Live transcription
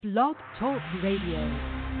Blog Talk Radio.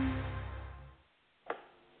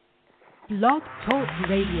 Blog Talk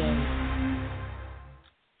Radio.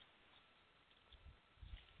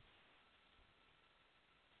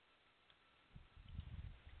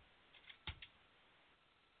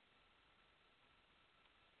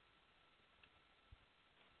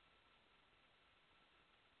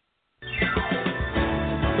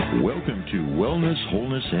 Welcome to Wellness,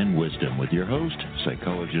 Wholeness, and Wisdom with your host,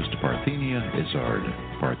 Psychologist Parthenia Izzard.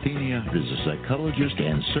 Parthenia is a psychologist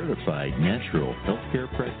and certified natural healthcare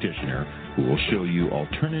practitioner who will show you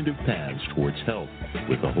alternative paths towards health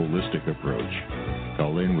with a holistic approach.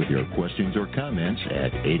 Call in with your questions or comments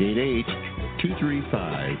at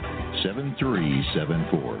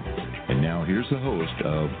 888-235-7374. And now here's the host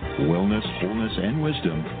of Wellness, Wholeness, and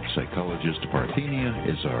Wisdom, Psychologist Parthenia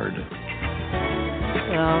Izzard.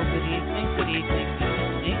 Well, good evening.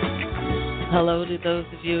 Hello to those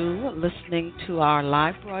of you listening to our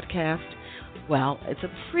live broadcast. Well, it's a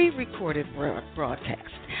pre-recorded broadcast.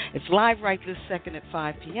 It's live right this second at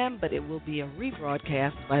 5 p.m., but it will be a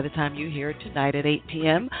rebroadcast by the time you hear it tonight at 8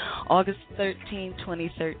 p.m., August 13,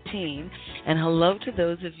 2013. And hello to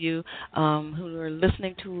those of you who are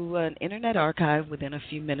listening to an internet archive within a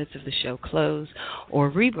few minutes of the show close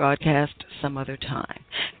or rebroadcast some other time.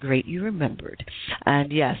 Great you remembered.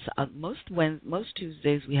 And yes, most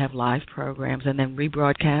Tuesdays we have live programs and then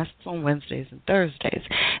rebroadcasts on Wednesdays and Thursdays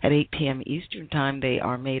at 8 p.m. Eastern Time. They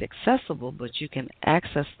are made accessible, but you can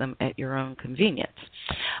access them at your own convenience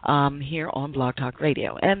here on Blog Talk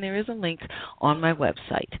Radio. And there is a link on my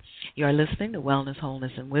website. You are listening to Wellness,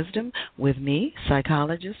 Wholeness, and Wisdom with me,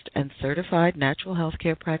 psychologist and certified natural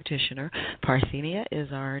healthcare practitioner, Parthenia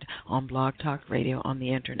Izzard, on Blog Talk Radio on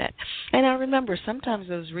the Internet. And now remember, sometimes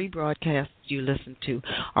those rebroadcasts you listen to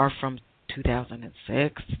are from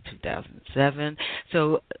 2006, 2007,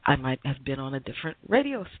 so I might have been on a different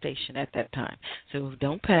radio station at that time. So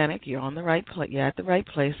don't panic, you're on the right you're at the right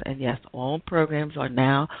place, and yes, all programs are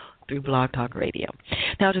now through Blog Talk Radio.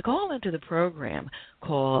 Now, to call into the program,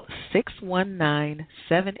 call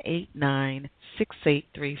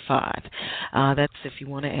 619-789-6835. That's if you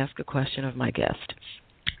want to ask a question of my guest.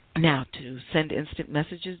 Now, to send instant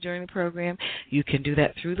messages during the program, you can do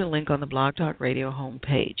that through the link on the Blog Talk Radio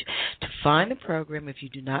homepage. To find the program, if you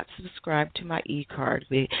do not subscribe to my e-card,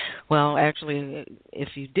 actually,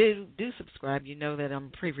 if you do subscribe, you know that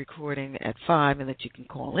I'm pre-recording at 5 and that you can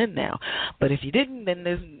call in now. But if you didn't, then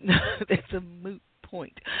there's a moot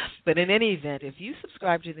point. But in any event, if you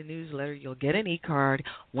subscribe to the newsletter, you'll get an e-card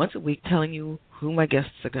once a week telling you who my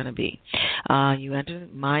guests are going to be. You enter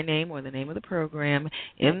my name or the name of the program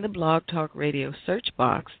in the Blog Talk Radio search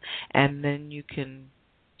box, and then you can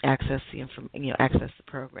access the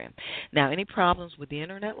program. Now, any problems with the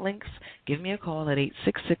internet links, give me a call at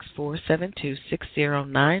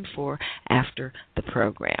 866-472-6094 after the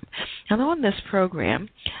program. And on this program,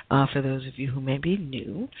 for those of you who may be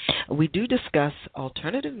new, we do discuss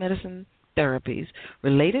alternative medicine therapies,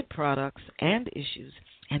 related products, and issues,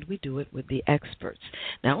 and we do it with the experts.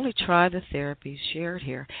 Now, only try the therapies shared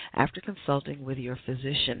here after consulting with your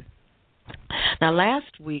physician. Now,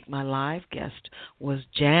 last week, my live guest was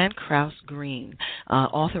Jan Kraus-Green,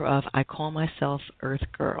 author of I Call Myself Earth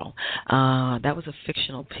Girl. That was a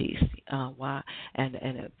fictional piece, and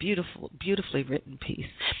a beautifully written piece.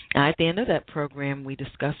 At the end of that program, we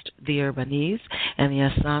discussed the Urbanese and the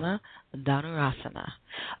Asana Dhanurasana.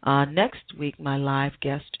 Next week, my live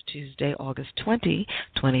guest, Tuesday, August 20,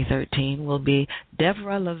 2013, will be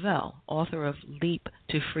Deborah Lavelle, author of Leap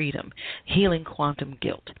to Freedom, Healing Quantum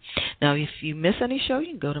Guilt. Now, if you miss any show, you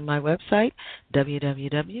can go to my website,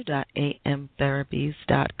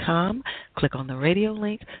 www.amtherapies.com, click on the radio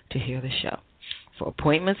link to hear the show. For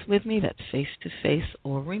appointments with me, that's face-to-face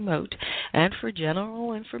or remote, and for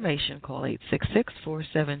general information, call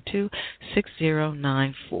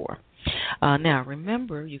 866-472-6094. Now,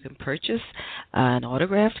 remember, you can purchase an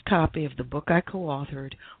autographed copy of the book I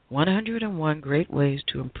co-authored, 101 Great Ways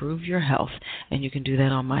to Improve Your Health, and you can do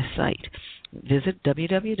that on my site. Visit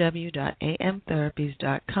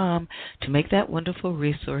www.amtherapies.com to make that wonderful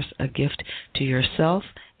resource a gift to yourself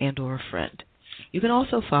and or a friend. You can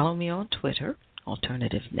also follow me on Twitter,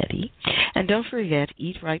 Alternative Nettie. And don't forget,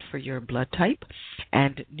 eat right for your blood type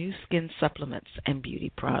and new skin supplements and beauty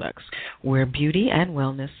products, where beauty and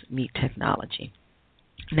wellness meet technology.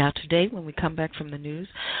 Now, today, when we come back from the news,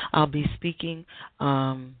 I'll be speaking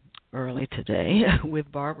early today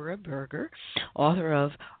with Barbara Berger, author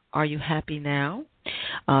of Are You Happy Now?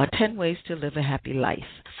 10 Ways to Live a Happy Life.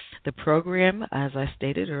 The program, as I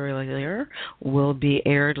stated earlier, will be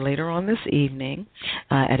aired later on this evening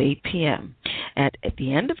at 8 p.m. At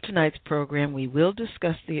the end of tonight's program, we will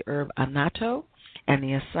discuss the herb anato and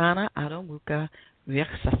the asana Adho Mukha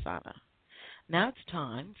Vrksasana. Now it's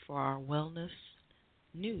time for our wellness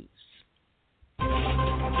news.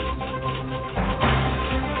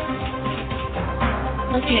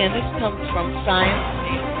 Okay, and this comes from Science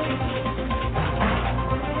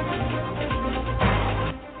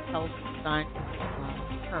Health Science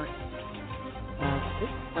Current.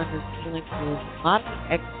 This one is dealing with moderate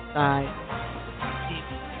exercise.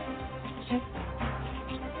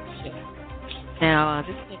 Now,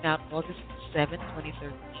 this came out August 7,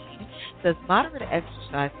 2013. It says moderate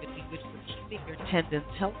exercise can be good for keeping your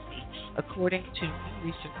tendons healthy, according to new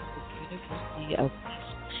research at the University of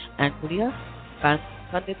East Anglia,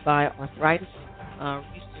 funded by Arthritis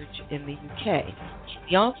Research in the UK.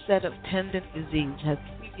 The onset of tendon disease has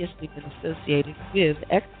previously been associated with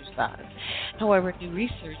exercise. However, new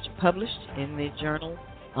research published in the journal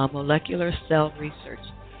Molecular Cell Research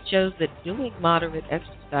shows that doing moderate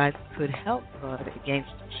exercise could help guard against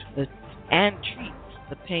and treat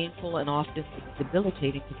the painful and often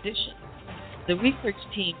debilitating condition. The research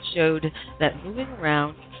team showed that moving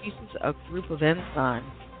around increases a group of enzymes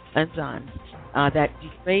that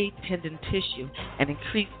degrade tendon tissue and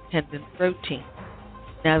increase tendon protein.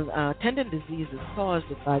 Now, tendon disease is caused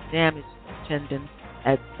by damage to tendons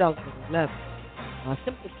at cellular level.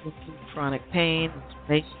 Symptoms include chronic pain,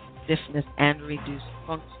 inflammation, stiffness, and reduced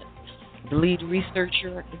function. The lead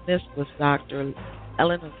researcher in this was Dr.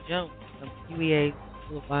 Eleanor Jones from UEA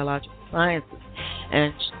School of Biological Sciences,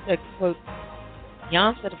 and she said, quote, "The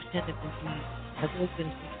onset of tendon disease has always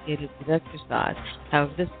been associated with exercise.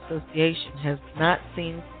 However, this association has not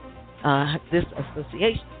been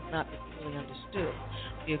fully understood.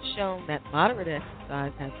 We have shown that moderate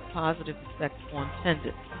exercise has a positive effect on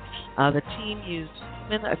tendons. The team used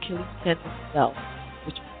human Achilles tendon cells,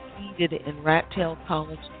 which were seeded in rat tail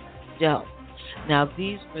collagen gel. Now,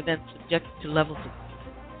 these were then subjected to levels of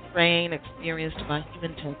strain experienced by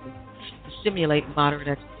human tendons to simulate moderate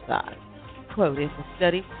exercise. Quote, in the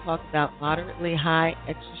study, we talked about moderately high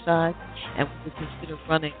exercise, and we would consider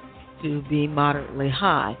running to be moderately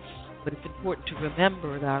high. But it's important to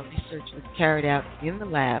remember that our research was carried out in the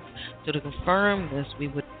lab, so to confirm this, we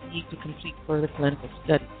would need to complete further clinical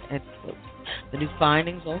studies." End quote. The new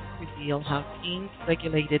findings also reveal how genes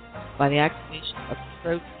regulated by the activation of the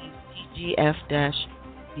protein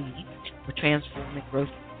TGF-B were transforming growth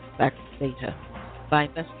factor beta. By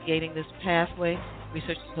investigating this pathway,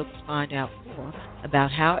 researchers hope to find out more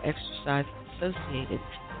about how exercise is associated with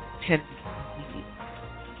tendon disease.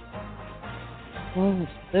 Well, if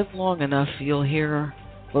you live long enough, you'll hear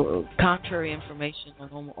contrary information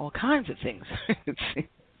on all kinds of things.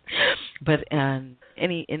 But in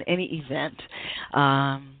any event,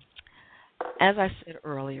 as I said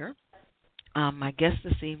earlier, my guest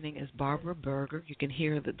this evening is Barbara Berger. You can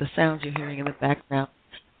hear that the sounds you're hearing in the background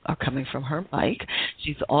are coming from her mic.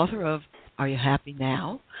 She's the author of Are You Happy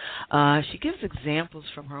Now? She gives examples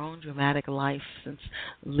from her own dramatic life since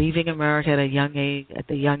leaving America at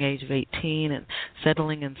the young age of 18 and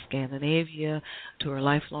settling in Scandinavia, to her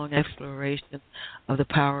lifelong exploration of the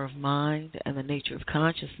power of mind and the nature of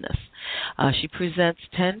consciousness. She presents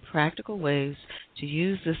 10 practical ways to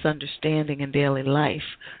use this understanding in daily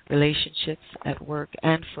life, relationships, at work,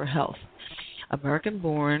 and for health.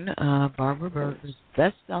 American-born, Barbara Berger is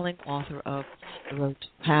best-selling author of The Road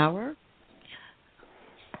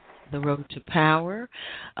to Power,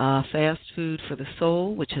 Fast Food for the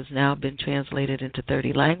Soul, which has now been translated into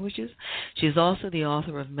 30 languages. She is also the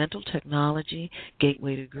author of Mental Technology,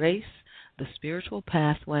 Gateway to Grace, The Spiritual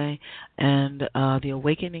Pathway, and The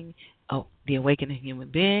Awakening Human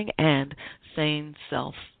Being, and Sane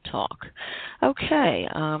Self-Talk. Okay,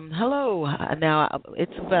 hello. Now,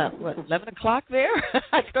 it's about, 11 o'clock there?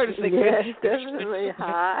 I started thinking. Yes, definitely.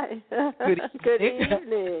 Hi. Good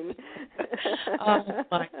evening. Oh,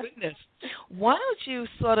 my goodness. Why don't you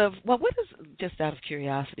what is, just out of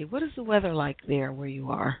curiosity, what is the weather like there where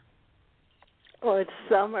you are? Well, it's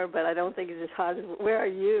summer, but I don't think it's as hot as, where are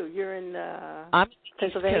you? You're in I'm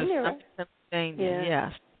Pennsylvania, right? I'm in Pennsylvania,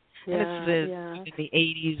 yes. Yeah, And it's in the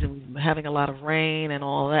 80s, and we're having a lot of rain and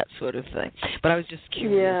all that sort of thing. But I was just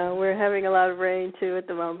curious. Yeah, we're having a lot of rain, too, at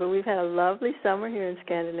the moment. But we've had a lovely summer here in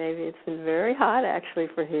Scandinavia. It's been very hot, actually,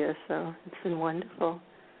 for here, so it's been wonderful.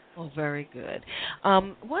 Oh, very good.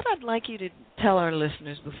 What I'd like you to tell our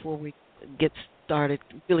listeners before we get started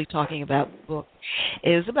really talking about the book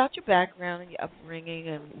is about your background and your upbringing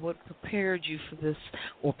and what prepared you for this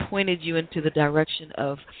or pointed you into the direction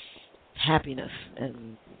of happiness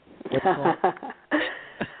and What's going on?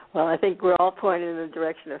 Well, I think we're all pointed in the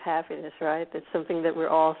direction of happiness, right? That's something that we're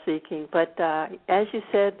all seeking. But as you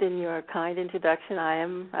said in your kind introduction,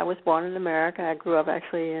 I was born in America. I grew up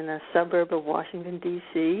actually in a suburb of Washington,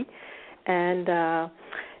 D.C., and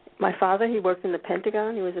my father, he worked in the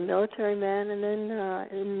Pentagon. He was a military man, and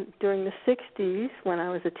then during the 60s, when I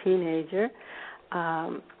was a teenager,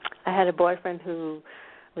 I had a boyfriend who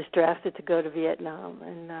was drafted to go to Vietnam,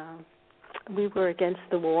 and we were against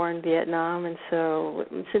the war in Vietnam, and so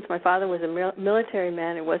since my father was a military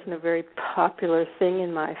man, it wasn't a very popular thing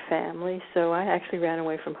in my family, so I actually ran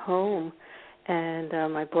away from home,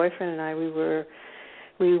 and my boyfriend and I,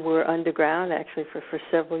 we were underground actually for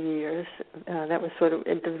several years. That was sort of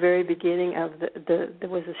at the very beginning of there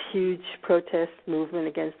was this huge protest movement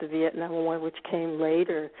against the Vietnam War, which came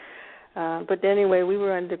later. But anyway, we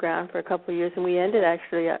were underground for a couple of years, and we ended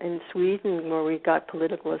actually in Sweden, where we got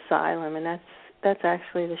political asylum, and that's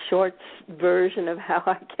actually the short version of how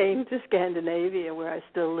I came to Scandinavia, where I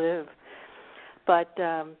still live. But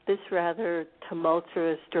this rather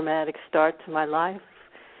tumultuous, dramatic start to my life,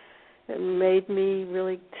 it made me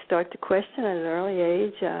really start to question at an early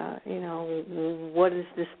age, what is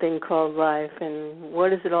this thing called life, and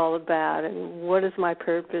what is it all about, and what is my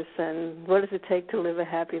purpose, and what does it take to live a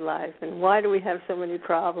happy life, and why do we have so many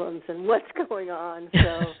problems, and what's going on?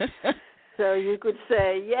 So you could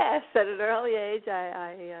say, yes, at an early age,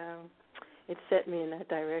 it set me in that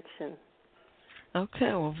direction.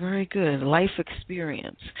 Okay, well, very good. Life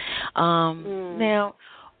experience. Now,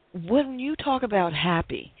 when you talk about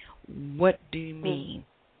happy, what do you mean?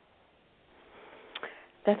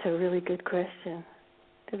 That's a really good question.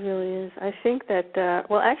 It really is. I think that,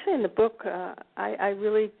 actually in the book, I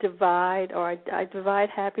really divide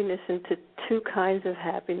happiness into two kinds of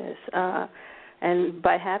happiness. And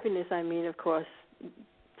by happiness, I mean, of course,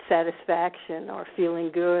 satisfaction or feeling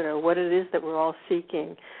good or what it is that we're all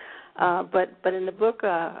seeking. But in the book,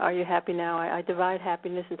 Are You Happy Now? I divide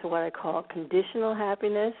happiness into what I call conditional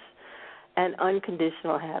happiness and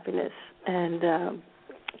unconditional happiness. And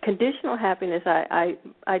conditional happiness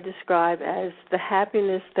I describe as the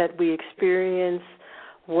happiness that we experience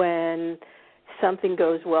when something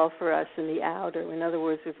goes well for us in the outer. In other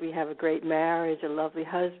words, if we have a great marriage, a lovely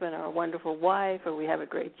husband, or a wonderful wife, or we have a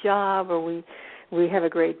great job, or we have a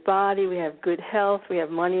great body, we have good health, we have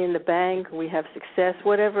money in the bank, we have success,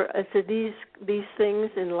 whatever. So these things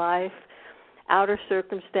in life, outer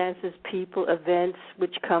circumstances, people, events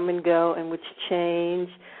which come and go and which change,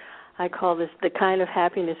 I call this the kind of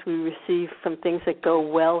happiness we receive from things that go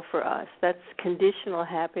well for us. That's conditional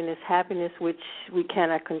happiness, happiness which we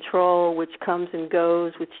cannot control, which comes and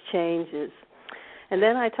goes, which changes. And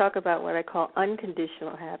then I talk about what I call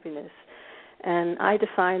unconditional happiness. And I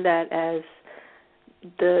define that as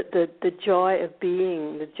the joy of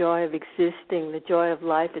being, the joy of existing, the joy of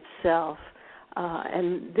life itself.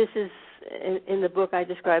 And this is, in the book, I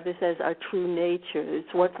describe this as our true nature.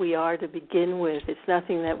 It's what we are to begin with. It's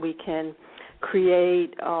nothing that we can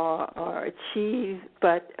create or achieve,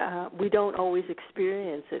 but we don't always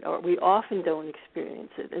experience it, or we often don't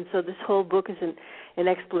experience it. And so this whole book is an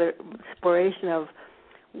exploration of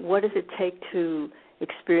what does it take to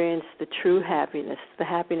experience the true happiness, the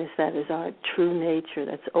happiness that is our true nature,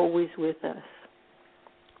 that's always with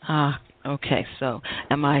us. Okay. So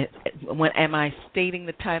am I stating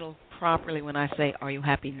the title properly when I say, Are You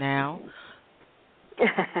Happy Now?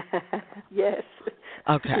 Yes.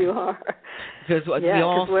 Okay. You are. Because we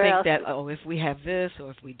all think that, if we have this, or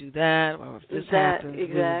if we do that, or if this happens, we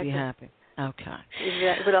will be happy. Okay.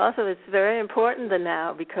 Exactly. But also it's very important, the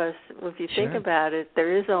now, because if you think about it,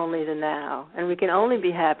 there is only the now, and we can only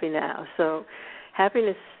be happy now. So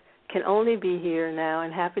happiness can only be here now,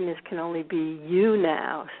 and happiness can only be you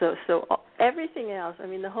now. So everything else, I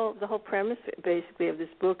mean, the whole premise basically of this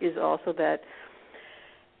book is also that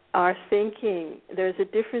our thinking, there's a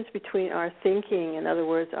difference between our thinking, in other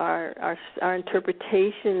words, our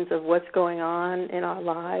interpretations of what's going on in our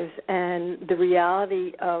lives, and the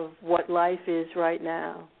reality of what life is right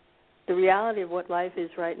now. The reality of what life is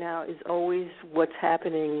right now is always what's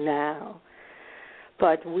happening now.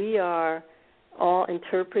 But we are all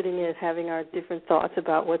interpreting it, having our different thoughts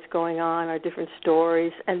about what's going on, our different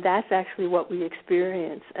stories, and that's actually what we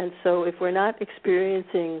experience. And so if we're not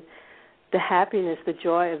experiencing the happiness, the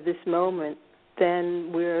joy of this moment,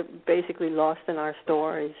 then we're basically lost in our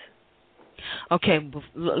stories. Okay,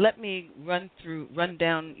 let me run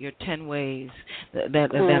down your 10 ways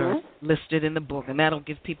that are listed in the book, and that'll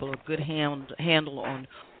give people a good handle on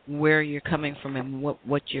where you're coming from and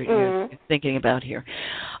what you're thinking about here.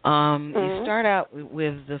 You start out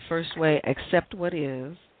with the first way, accept what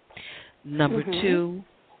is. Number 2,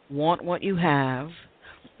 want what you have.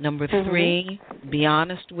 Number 3, be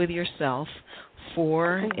honest with yourself.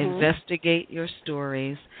 4, investigate your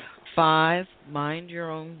stories. 5, mind your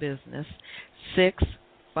own business. 6,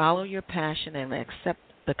 follow your passion and accept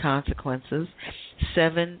the consequences.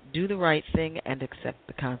 7, do the right thing and accept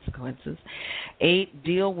the consequences. 8,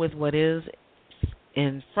 deal with what is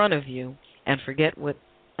in front of you and forget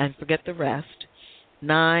the rest.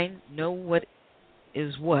 9, know what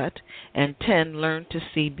is what. And 10, learn to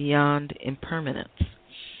see beyond impermanence.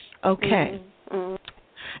 Okay.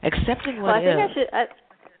 Accepting what is.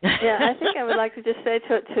 I think I would like to just say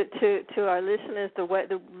to our listeners the way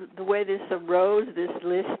this arose, this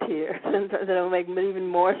list here, that'll make even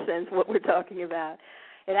more sense what we're talking about.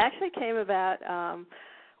 It actually came about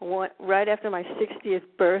right after my 60th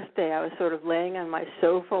birthday. I was sort of laying on my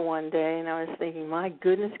sofa one day, and I was thinking, my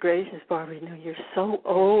goodness gracious, Barbara, you're so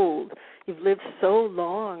old. You've lived so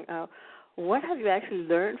long. What have you actually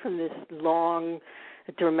learned from this long,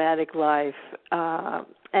 dramatic life?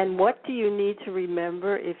 And what do you need to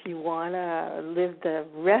remember if you want to live the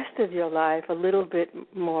rest of your life a little bit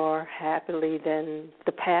more happily than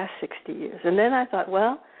the past 60 years? And then I thought,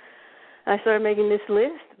 I started making this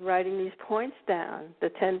list, writing these points down, the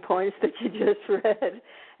 10 points that you just read.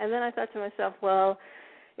 And then I thought to myself,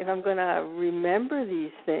 if I'm going to remember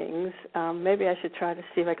these things, maybe I should try to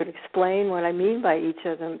see if I could explain what I mean by each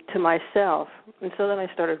of them to myself. And so then I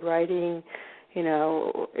started writing,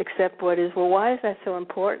 accept what is. Why is that so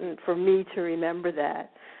important for me to remember that?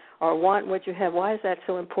 Or want what you have, why is that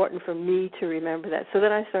so important for me to remember that? So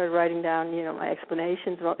then I started writing down, my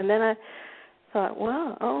explanations. And then I thought,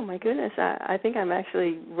 oh my goodness, I think I'm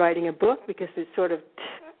actually writing a book, because it sort of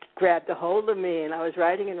grabbed a hold of me, and I was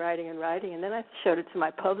writing and writing and writing. And then I showed it to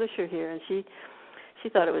my publisher here, and she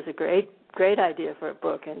thought it was a great idea for a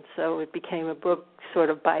book. And so it became a book sort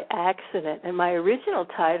of by accident. And my original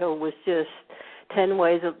title was just 10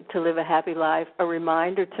 Ways to Live a Happy Life, a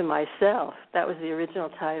reminder to myself. That was the original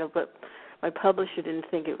title, but my publisher didn't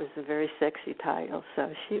think it was a very sexy title,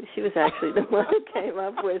 so she was actually the one who came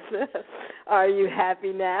up with Are You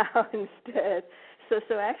Happy Now instead.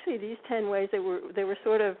 So actually these 10 ways, they were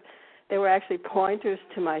actually pointers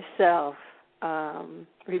to myself,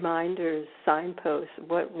 reminders, signposts.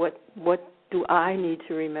 What do I need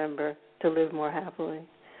to remember to live more happily?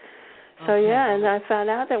 So and I found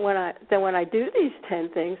out that when I do these 10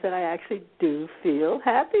 things, that I actually do feel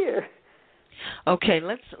happier. Okay,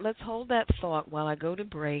 let's hold that thought while I go to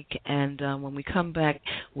break, and when we come back,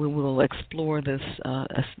 we will explore this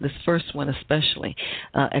first one especially,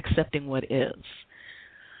 accepting what is.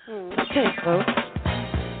 Okay, folks,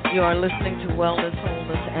 you are listening to Wellness,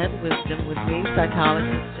 Wholeness, and Wisdom with me,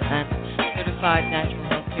 psychologist and certified natural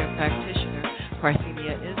health care practitioner,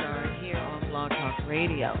 Parthenia Izzard, here on Blog Talk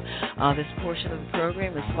Radio. This portion of the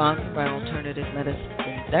program is sponsored by Alternative Medicine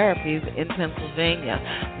Therapies in Pennsylvania.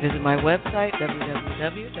 Visit my website,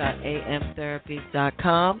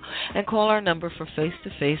 www.amtherapies.com, and call our number for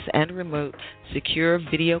face-to-face and remote secure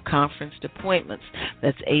video conference appointments.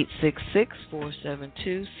 That's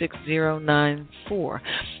 866-472-6094.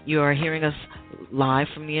 You are hearing us live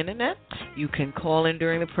from the Internet. You can call in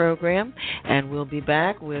during the program, and we'll be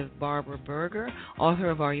back with Barbara Berger, author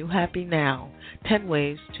of Are You Happy Now? 10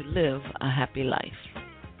 Ways to Live a Happy Life.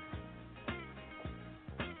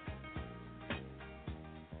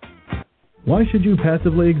 Why should you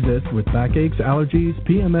passively exist with backaches, allergies,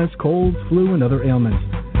 PMS, colds, flu, and other ailments?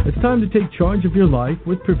 It's time to take charge of your life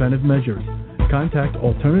with preventive measures. Contact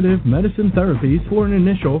Alternative Medicine Therapies for an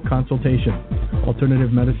initial consultation.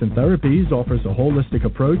 Alternative Medicine Therapies offers a holistic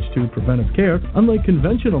approach to preventive care, unlike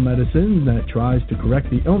conventional medicine that tries to correct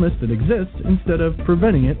the illness that exists instead of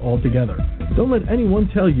preventing it altogether. Don't let anyone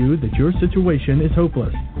tell you that your situation is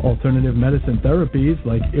hopeless. Alternative medicine therapies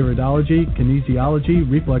like iridology, kinesiology,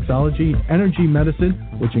 reflexology, energy medicine,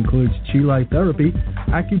 which includes chi light therapy,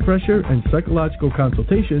 acupressure, and psychological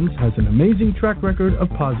consultations, has an amazing track record of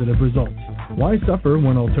positive results. Why suffer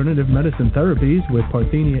when Alternative Medicine Therapies with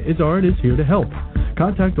Parthenia Izzard is here to help?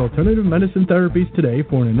 Contact Alternative Medicine Therapies today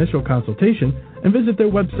for an initial consultation and visit their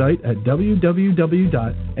website at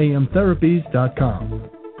www.amtherapies.com.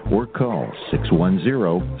 Or call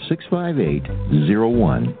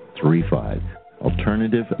 610-658-0135.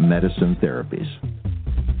 Alternative Medicine Therapies.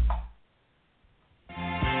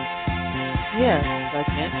 Yes,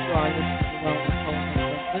 again, you are listening to Wellness, Wholeness, and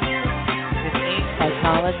Wisdom with me,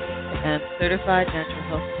 psychologist and certified natural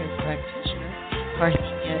health care practitioner,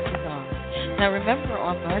 Parthenia Izzard. Now remember,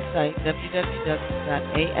 on my site,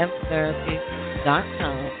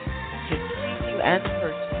 www.amtherapies.com, you can preview and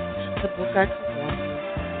purchase the book I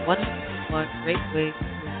co-authored, 101 Great Ways to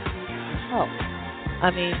Improve Your Health. I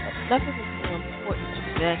mean, nothing is more important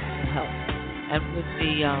than your health. And with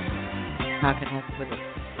the, how can I put it,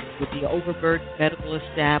 with the overburdened medical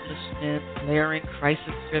establishment, blaring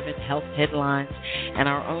crisis-driven health headlines, and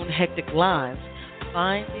our own hectic lives,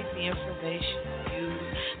 finding the information you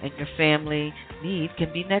and your family need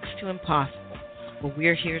can be next to impossible. Well,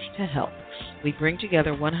 we're here to help. We bring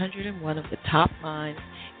together 101 of the top minds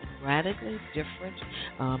in radically different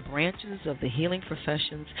branches of the healing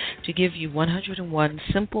professions to give you 101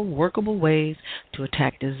 simple, workable ways to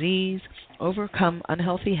attack disease, overcome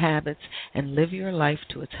unhealthy habits, and live your life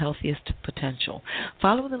to its healthiest potential.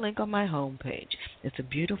 Follow the link on my homepage. It's a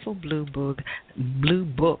beautiful blue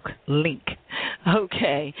book link.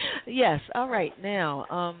 Okay. Yes. All right.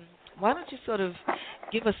 Now, why don't you sort of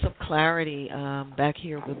give us some clarity back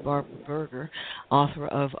here with Barb Berger, author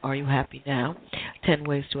of Are You Happy Now? 10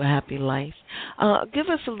 Ways to a Happy Life. Give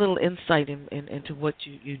us a little insight into what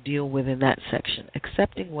you deal with in that section,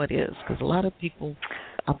 accepting what is, because a lot of people,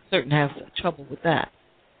 I'm certain, have trouble with that.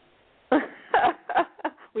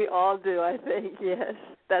 We all do, I think, yes.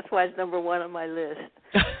 That's why it's number one on my list.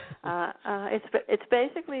 It's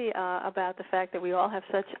basically about the fact that we all have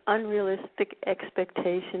such unrealistic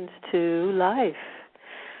expectations to life.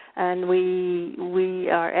 And we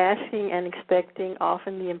are asking and expecting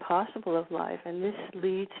often the impossible of life, and this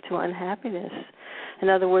leads to unhappiness. In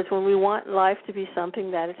other words, when we want life to be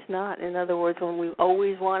something that it's not. In other words, when we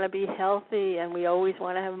always want to be healthy and we always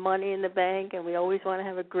want to have money in the bank and we always want to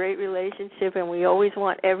have a great relationship and we always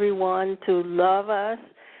want everyone to love us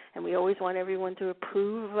and we always want everyone to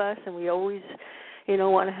approve of us and we always,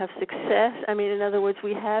 want to have success. I mean, in other words,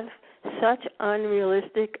 we have such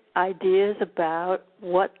unrealistic ideas about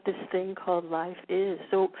what this thing called life is.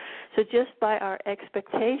 So just by our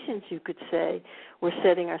expectations, you could say, we're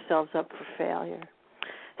setting ourselves up for failure.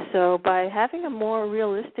 So by having a more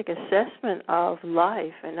realistic assessment of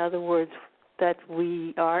life, in other words, that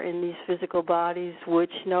we are in these physical bodies,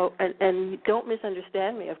 which and don't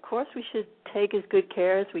misunderstand me, of course we should take as good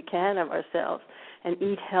care as we can of ourselves and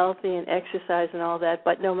eat healthy and exercise and all that,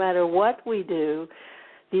 but no matter what we do,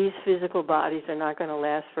 these physical bodies are not going to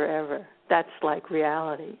last forever. That's like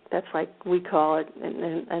reality. That's like we call it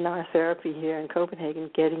in our therapy here in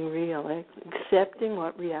Copenhagen, getting real, accepting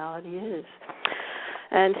what reality is.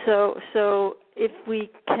 And so if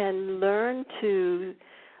we can learn to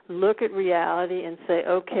look at reality and say,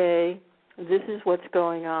 okay, this is what's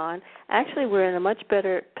going on, actually we're in a much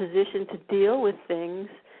better position to deal with things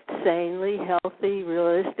sanely, healthy,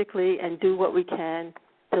 realistically, and do what we can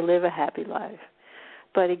to live a happy life.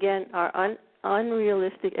 But again, our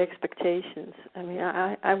unrealistic expectations. I mean,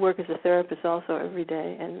 I work as a therapist also every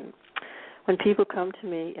day, and when people come to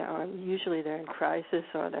me, usually they're in crisis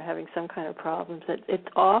or they're having some kind of problems, it's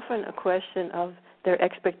often a question of their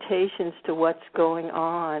expectations to what's going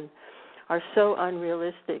on are so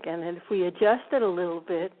unrealistic. And if we adjust it a little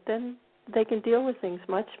bit, then they can deal with things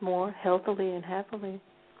much more healthily and happily.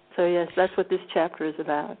 So, yes, that's what this chapter is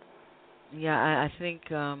about. Yeah, I think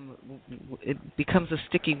it becomes a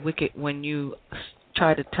sticky wicket when you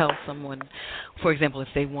try to tell someone, for example, if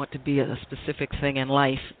they want to be a specific thing in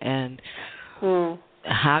life, and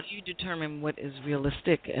how do you determine what is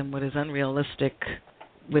realistic and what is unrealistic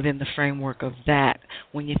within the framework of that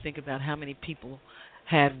when you think about how many people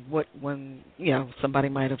had when somebody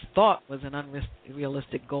might have thought was an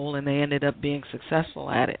unrealistic goal and they ended up being successful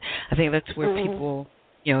at it. I think that's where people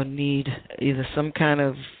need either some kind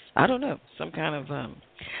of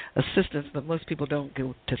assistance, but most people don't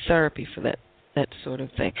go to therapy for that sort of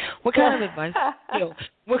thing. What kind of advice?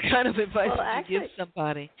 What kind of advice would you give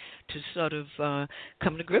somebody to sort of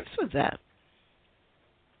come to grips with that?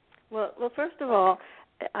 Well, first of all,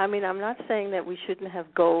 I mean, I'm not saying that we shouldn't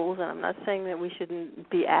have goals, and I'm not saying that we shouldn't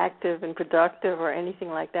be active and productive or anything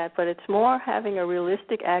like that. But it's more having a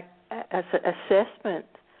realistic assessment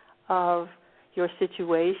of your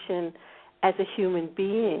situation as a human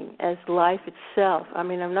being, as life itself. I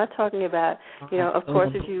mean, I'm not talking about, of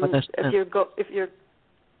course, if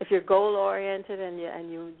you're goal oriented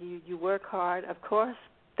and you work hard, of course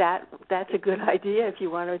that's a good idea if you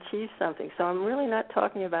want to achieve something. So I'm really not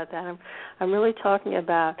talking about that. I'm really talking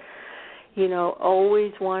about,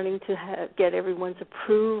 always wanting to get everyone's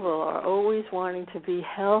approval, or always wanting to be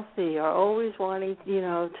healthy, or always wanting,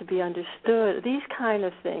 to be understood. These kind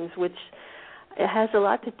of things, which it has a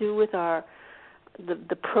lot to do with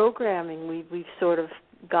the programming we've sort of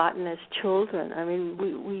gotten as children. I mean,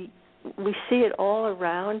 we see it all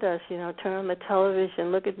around us. Turn on the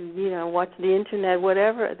television, look at watch the internet,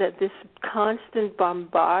 whatever. That this constant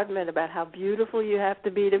bombardment about how beautiful you have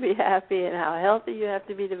to be happy, and how healthy you have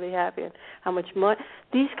to be happy, and how much money.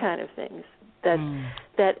 These kind of things.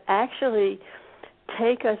 that actually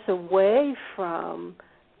take us away from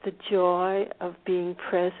the joy of being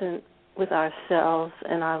present with ourselves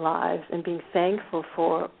and our lives and being thankful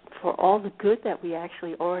for all the good that we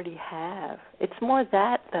actually already have. It's more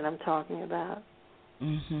that I'm talking about.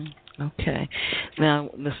 Mhm. Okay. Now,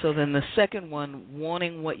 so then the second one,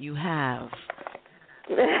 wanting what you have.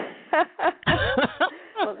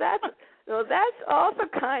 Well, that's also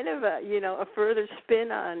kind of a further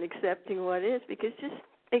spin on accepting what is, because just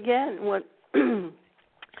again, what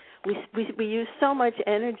we use so much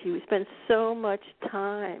energy, we spend so much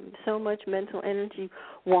time, so much mental energy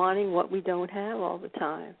wanting what we don't have all the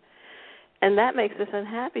time, and that makes us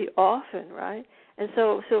unhappy often, right? And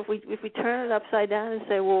so if we turn it upside down and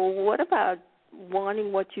say, well, what about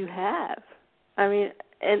wanting what you have? I mean,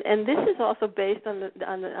 and this is also based on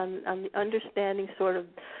the understanding, sort of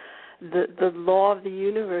the law of the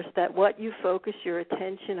universe, that what you focus your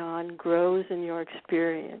attention on grows in your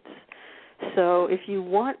experience. So if you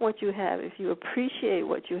want what you have, if you appreciate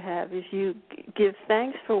what you have, if you give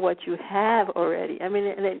thanks for what you have already, I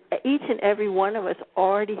mean, each and every one of us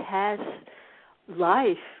already has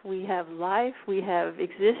life. We have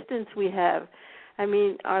existence, I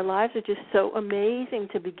mean, our lives are just so amazing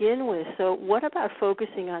to begin with. So what about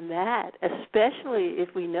focusing on that, especially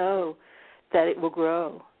if we know that it will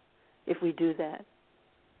grow if we do that?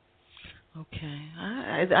 Okay.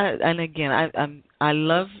 And again, I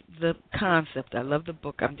love the concept. I love the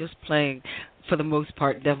book. I'm just playing, for the most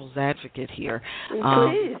part, devil's advocate here.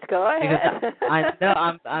 Please go ahead.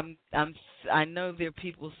 I know there are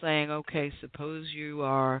people saying, okay, suppose you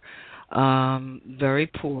are very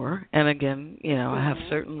poor, and again, I have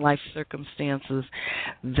certain life circumstances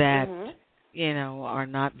that are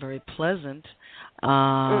not very pleasant.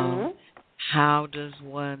 How does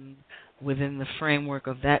one, within the framework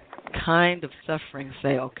of that kind of suffering,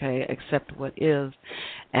 say, okay, accept what is,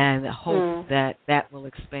 and hope that will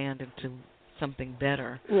expand into something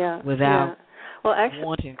better without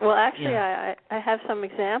wanting? Well, actually, I have some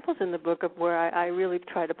examples in the book of where I really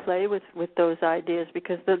try to play with those ideas,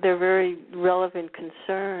 because they're very relevant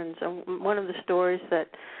concerns. One of the stories that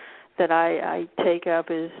I take up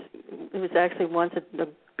is, it was actually once a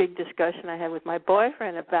big discussion I had with my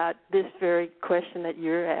boyfriend about this very question that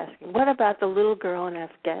you're asking. What about the little girl in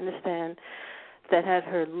Afghanistan that had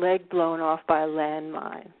her leg blown off by a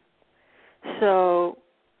landmine? So,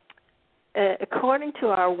 according to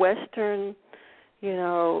our Western,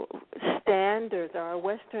 standards, our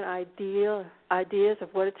Western ideas of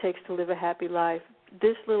what it takes to live a happy life,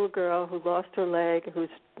 this little girl who lost her leg, who's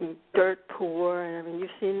dirt poor, and I mean, you've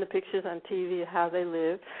seen the pictures on TV of how they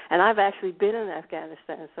live, and I've actually been in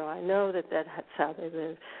Afghanistan, so I know that's how they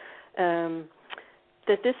live.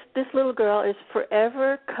 That this little girl is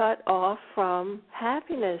forever cut off from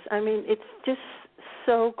happiness. I mean, it's just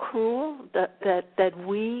so cruel that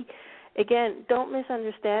we, again, don't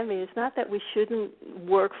misunderstand me. It's not that we shouldn't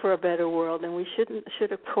work for a better world, and we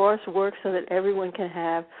should of course work so that everyone can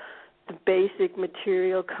have the basic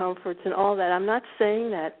material comforts and all that. I'm not saying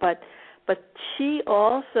that, but she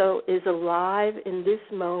also is alive in this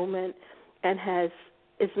moment and has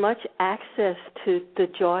as much access to the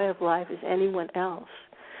joy of life as anyone else.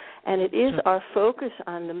 And it is our focus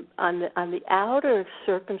on the outer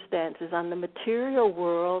circumstances, on the material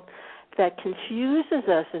world, that confuses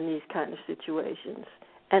us in these kind of situations.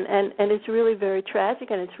 And it's really very tragic,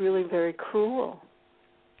 and it's really very cruel.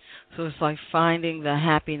 So it's like finding the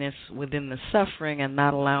happiness within the suffering and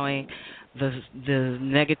not allowing the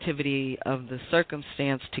negativity of the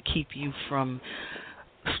circumstance to keep you from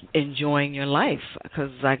enjoying your life.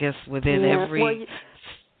 Because I guess within every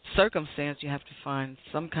circumstance you have to find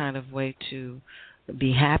some kind of way to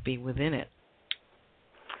be happy within it.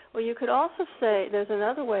 Well, you could also say, there's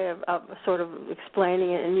another way of sort of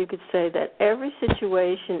explaining it, and you could say that every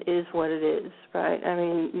situation is what it is, right? I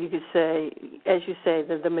mean, you could say, as you say,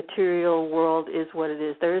 that the material world is what it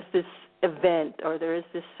is. There is this event, or there is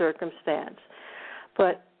this circumstance.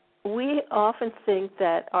 But we often think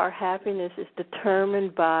that our happiness is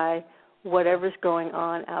determined by whatever's going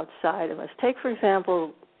on outside of us. Take, for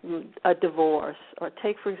example, a divorce, or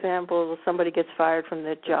take, for example, somebody gets fired from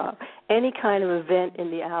their job, any kind of event in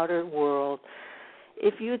the outer world.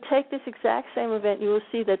 If you take this exact same event, you will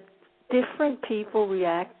see that different people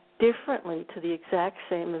react differently to the exact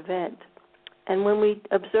same event. And when we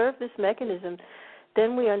observe this mechanism,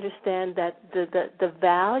 then we understand that the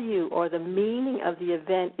value or the meaning of the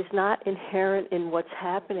event is not inherent in what's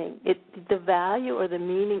happening. The value or the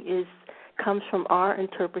meaning comes from our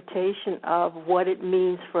interpretation of what it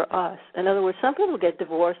means for us. In other words, some people get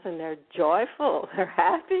divorced and they're joyful, they're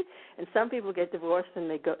happy, and some people get divorced and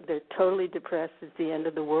they're totally depressed. It's the end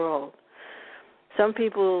of the world. Some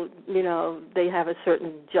people, they have a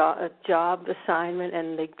certain job assignment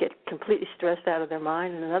and they get completely stressed out of their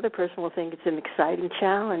mind, and another person will think it's an exciting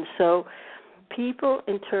challenge. So people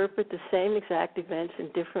interpret the same exact events in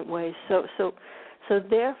different ways. So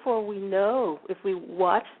therefore we know, if we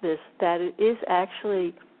watch this, that it is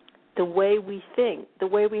actually the way we think, the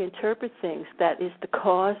way we interpret things, that is the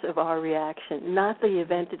cause of our reaction, not the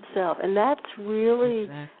event itself. And that's really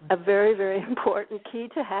a very, very important key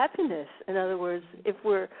to happiness. In other words, if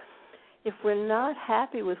we're not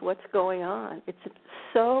happy with what's going on, it's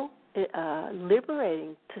so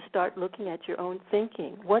liberating to start looking at your own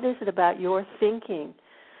thinking. What is it about your thinking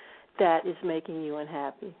that is making you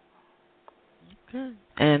unhappy? Okay.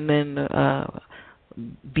 And then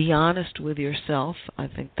be honest with yourself. I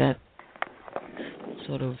think that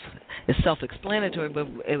sort of is self-explanatory, but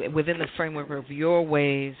within the framework of your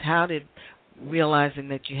ways, how did realizing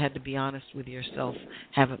that you had to be honest with yourself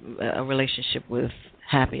have a relationship with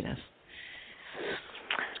happiness?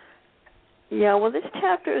 Yeah, well, this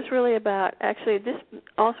chapter is really about, actually, this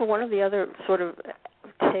also one of the other sort of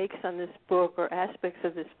takes on this book or aspects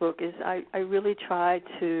of this book is I really try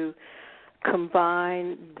to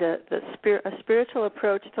combine a spiritual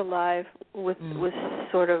approach to life with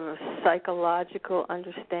sort of a psychological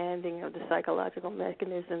understanding of the psychological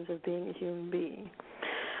mechanisms of being a human being.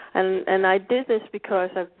 And I did this because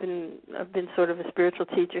I've been sort of a spiritual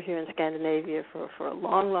teacher here in Scandinavia for a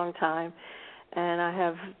long, long time. And I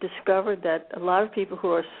have discovered that a lot of people who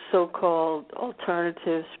are so-called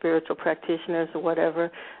alternative spiritual practitioners or whatever,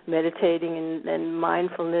 meditating and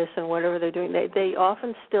mindfulness and whatever they're doing, they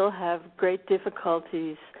often still have great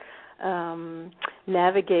difficulties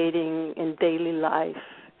navigating in daily life.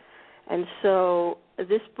 And so in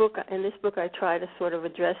this book I try to sort of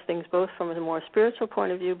address things both from a more spiritual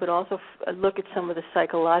point of view, but also look at some of the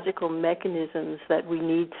psychological mechanisms that we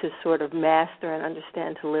need to sort of master and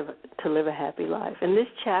understand to live a happy life. And this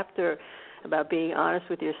chapter about being honest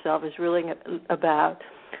with yourself is really about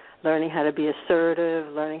learning how to be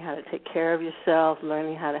assertive, learning how to take care of yourself,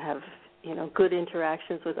 learning how to have good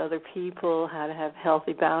interactions with other people, how to have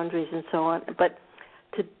healthy boundaries and so on. But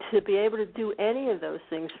to be able to do any of those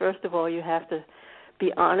things, first of all, you have to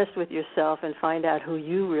be honest with yourself and find out who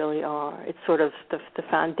you really are. It's sort of the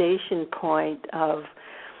foundation point of,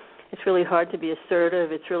 it's really hard to be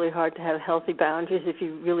assertive, it's really hard to have healthy boundaries if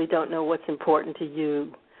you really don't know what's important to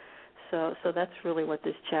you. So that's really what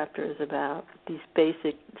this chapter is about, these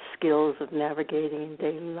basic skills of navigating in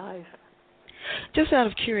daily life. Just out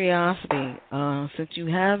of curiosity, since you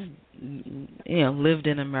have lived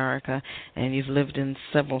in America and you've lived in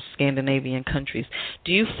several Scandinavian countries,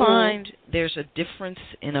 do you find there's a difference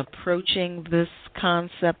in approaching this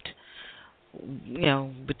concept,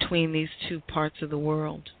 between these two parts of the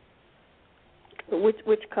world?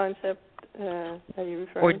 Which concept are you referring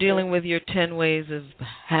to? Or dealing with your 10 ways of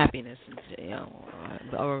happiness,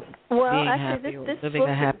 or being happy, or living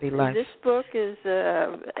a happy life. This book is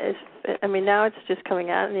now it's just coming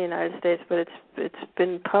out in the United States, but it's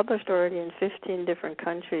been published already in 15 different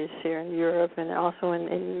countries here in Europe, and also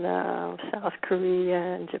in South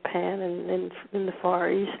Korea and Japan and in the Far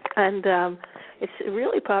East. And it's a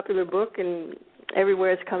really popular book, and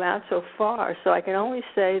everywhere it's come out so far. So I can only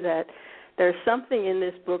say that there's something in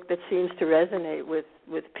this book that seems to resonate with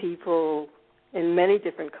people in many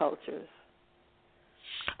different cultures.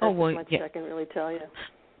 That's as much as I can really tell you.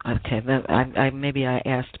 Okay, maybe I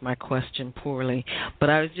asked my question poorly, but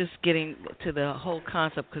I was just getting to the whole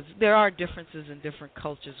concept, because there are differences in different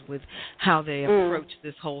cultures with how they approach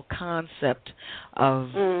this whole concept of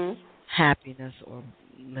happiness or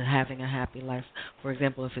having a happy life. For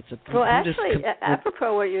example, if it's a Buddhist... Well, actually,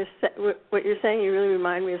 apropos what you're saying, you really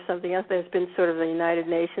remind me of something else. There's been sort of the United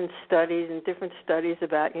Nations studies and different studies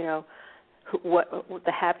about, what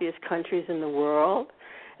the happiest countries in the world.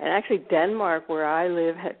 And actually, Denmark, where I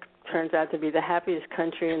live, turns out to be the happiest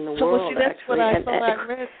country in the world. That's what I thought I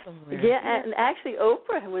read somewhere. Yeah, and actually,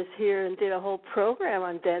 Oprah was here and did a whole program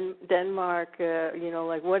on Denmark.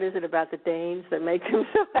 Like what is it about the Danes that makes them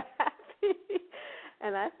so happy?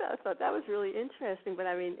 And I thought that was really interesting. But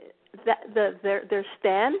I mean, their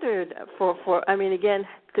standard for again,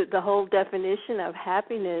 the whole definition of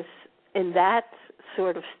happiness in that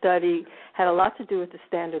sort of study had a lot to do with the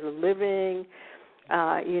standard of living.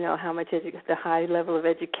 How much the high level of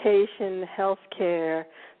education, health care,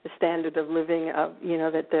 the standard of living of,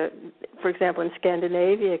 for example, in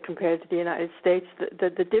Scandinavia compared to the United States,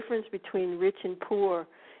 the difference between rich and poor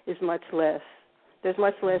is much less. There's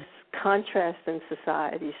much less contrast in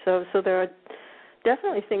society. So there are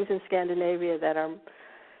definitely things in Scandinavia that are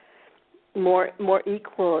more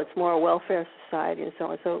equal. It's more a welfare society and so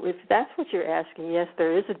on. So if that's what you're asking, yes,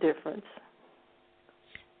 there is a difference.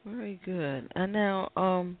 Very good. And now,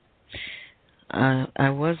 I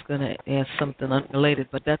was going to ask something unrelated,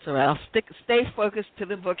 but that's all right. I'll stay focused to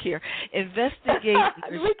the book here. Investigate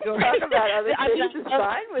your we can talk about other things. It's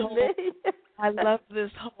fine with me. I love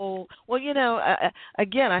this whole. Well,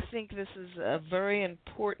 again, I think this is a very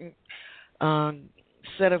important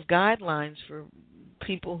set of guidelines for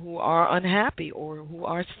people who are unhappy or who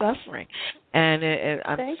are suffering, and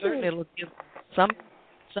I'm certain it'll give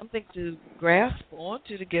something to grasp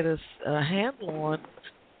onto to get us a handle on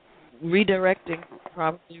redirecting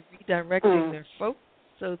their focus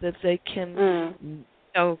so that they can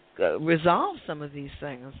resolve some of these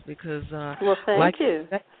things. Because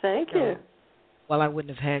thank you. Well, I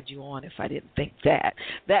wouldn't have had you on if I didn't think that.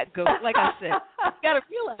 That goes, like I said, you got to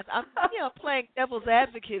realize I'm playing devil's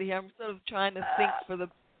advocate here. I'm sort of trying to think for the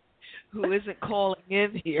who isn't calling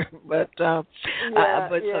in here, but I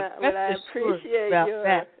appreciate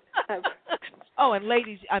your. Oh, and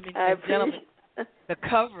ladies, and gentlemen, the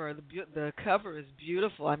cover is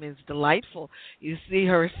beautiful. I mean, it's delightful. You see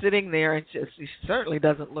her sitting there, and she certainly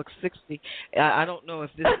doesn't look 60. I don't know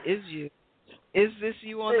if this is you. Is this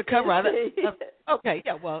you on the cover? Okay,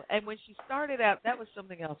 yeah, well, and when she started out, that was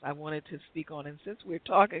something else I wanted to speak on. And since we're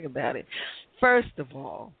talking about it, first of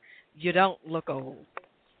all, you don't look old.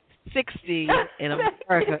 60 in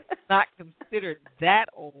America is not considered that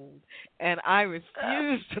old, and I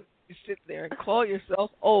refuse to sit there and call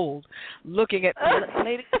yourself old looking at me.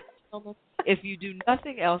 Ladies and gentlemen, if you do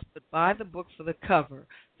nothing else but buy the book for the cover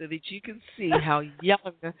so that you can see how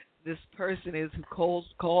young this person is who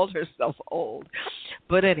called herself old.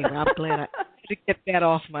 But anyway, I'm glad I to get that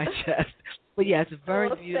off my chest. But yeah, it's very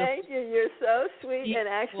beautiful. Thank you. You're so sweet. Beautiful. And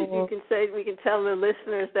actually, we can tell the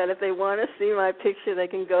listeners that if they want to see my picture, they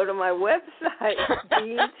can go to my website,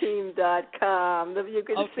 beamteam.com. You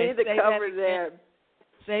can see the cover there.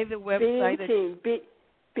 Say the website. Beam Team.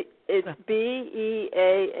 It's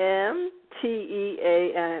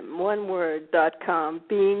BEAMTEAM, one word, .com,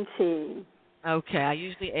 Beam Team. Okay, I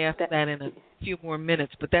usually ask that in a few more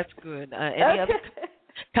minutes, but that's good. Any other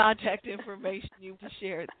contact information you can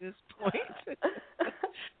share at this point?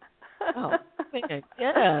 Oh, man,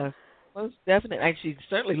 yeah, most definitely. And she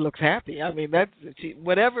certainly looks happy. I mean,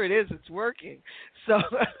 whatever it is, it's working. So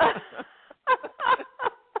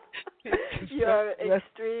you're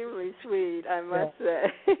extremely sweet, I must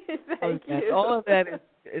say. Thank you. All of that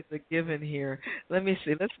is a given here. Let me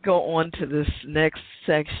see. Let's go on to this next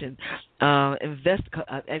section.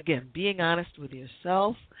 Again, being honest with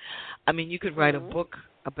yourself. I mean, you could write a book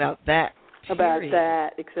about that. About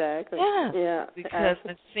that, exactly. Yeah. Because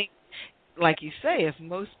I think, like you say, if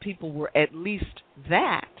most people were at least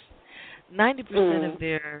that, 90% of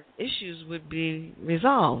their issues would be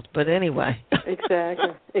resolved. But anyway.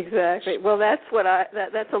 Exactly. Well, that's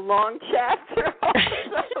a long chapter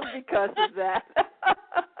because of that.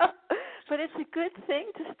 But it's a good thing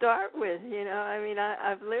to start with, I mean,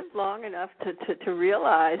 I've lived long enough to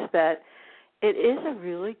realize that it is a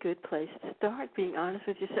really good place to start, being honest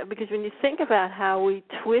with yourself. Because when you think about how we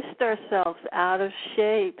twist ourselves out of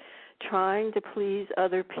shape trying to please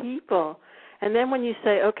other people, and then when you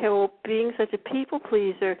say, okay, well, being such a people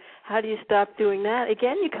pleaser, how do you stop doing that?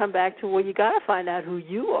 Again, you come back to, well, you got to find out who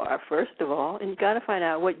you are, first of all, and you got to find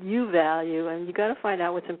out what you value, and you got to find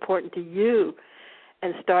out what's important to you,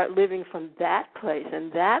 and start living from that place.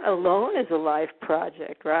 And that alone is a life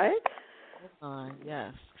project, right?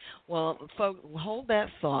 Yes. Well, folks, hold that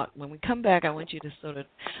thought. When we come back, I want you to sort of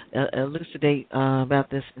elucidate about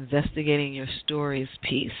this investigating your stories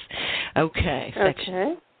piece. Okay.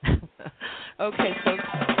 Section. Okay, folks.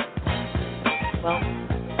 Well,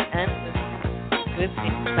 and with the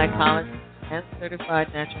psychologist and certified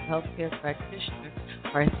natural health care practitioner,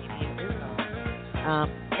 Parthenia Izzard.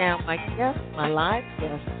 Now, my live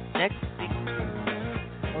guest next week,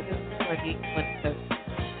 August 23rd,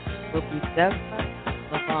 will be Desmond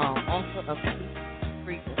Laval, author of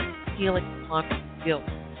Freedom, Healing Quantum Guilt.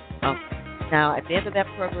 Now, at the end of that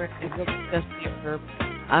program, we will discuss the herb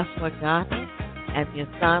ashwagandha and the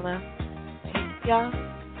asana Pitya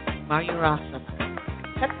Mayurasana.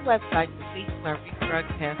 Check the website to see my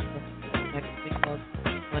rebroadcast next week,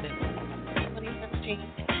 August 2017,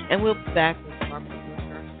 and we'll be back with Barb,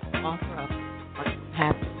 author of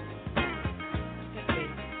Happy.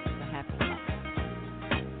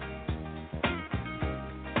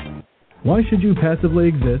 Why should you passively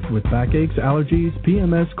exist with backaches, allergies,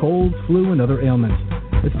 PMS, colds, flu, and other ailments?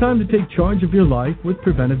 It's time to take charge of your life with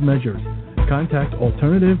preventive measures. Contact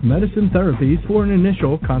Alternative Medicine Therapies for an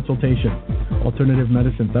initial consultation. Alternative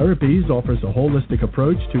Medicine Therapies offers a holistic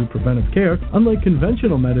approach to preventive care, unlike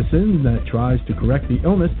conventional medicine that tries to correct the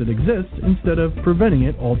illness that exists instead of preventing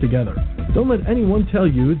it altogether. Don't let anyone tell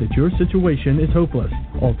you that your situation is hopeless.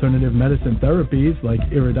 Alternative medicine therapies like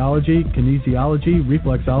iridology, kinesiology,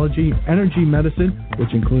 reflexology, energy medicine,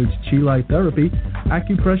 which includes chi light therapy,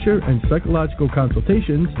 acupressure, and psychological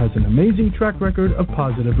consultations, has an amazing track record of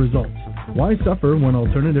positive results. Why suffer when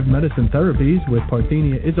Alternative Medicine Therapies with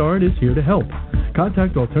Parthenia Izzard is here to help?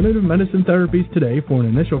 Contact Alternative Medicine Therapies today for an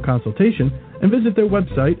initial consultation and visit their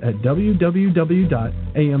website at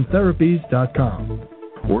www.amtherapies.com.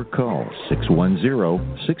 Or call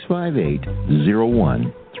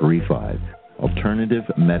 610-658-0135. Alternative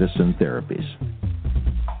Medicine Therapies.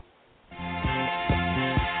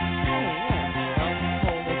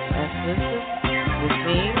 With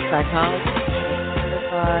me, psychologist,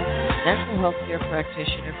 certified natural health care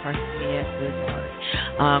practitioner, Parthenia Izzard.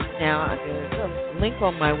 Now, there's a link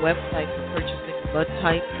on my website for purchasing blood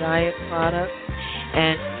type diet products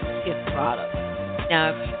and skin products. Now,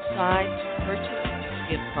 if you decide to purchase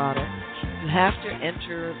skin products, you have to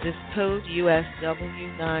enter this code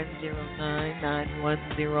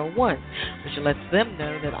USW9099101, which lets them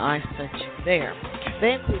know that I sent you there.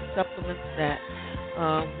 They include supplements that,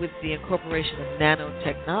 with the incorporation of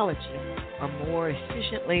nanotechnology, are more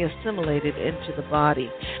efficiently assimilated into the body.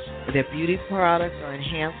 Their beauty products are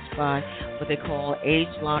enhanced by what they call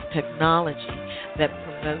age-lock technology that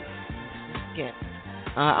promotes the skin.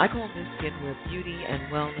 I call this skin where beauty and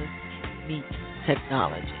wellness meet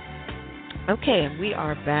technology. Okay, and we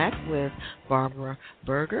are back with Barbara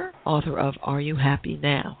Berger, author of Are You Happy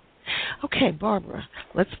Now? Okay, Barbara,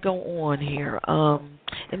 let's go on here.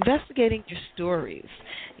 Investigating your stories.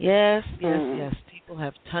 Yes. People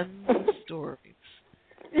have tons of stories.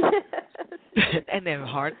 And they're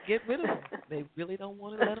hard to get rid of them. They really don't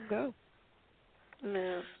want to let them go.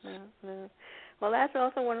 No. Well, that's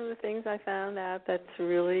also one of the things I found out that's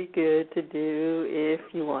really good to do if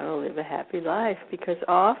you want to live a happy life, because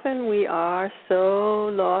often we are so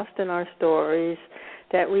lost in our stories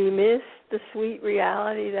that we miss the sweet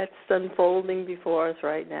reality that's unfolding before us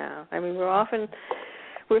right now. I mean, we're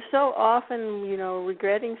so often,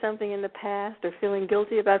 regretting something in the past or feeling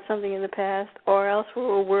guilty about something in the past, or else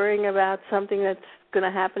we're worrying about something that's going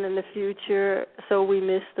to happen in the future, so we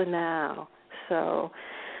miss the now. So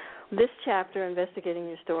this chapter, Investigating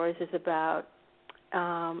Your Stories, is about,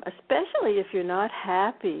 especially if you're not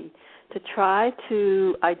happy, to try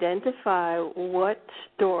to identify what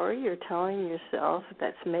story you're telling yourself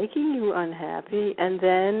that's making you unhappy, and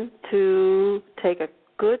then to take a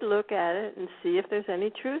good look at it and see if there's any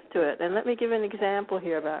truth to it. And let me give an example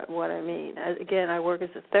here about what I mean. Again, I work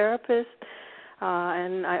as a therapist,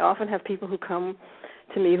 and I often have people who come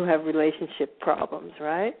to me who have relationship problems,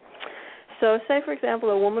 right? So say, for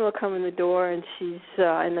example, a woman will come in the door and she's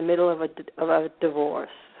in the middle of a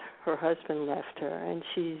divorce. Her husband left her, and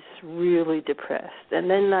she's really depressed. And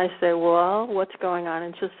then I say, well, what's going on?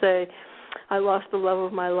 And she'll say, I lost the love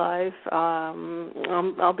of my life.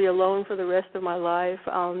 I'll be alone for the rest of my life.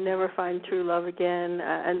 I'll never find true love again,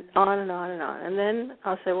 and on and on and on. And then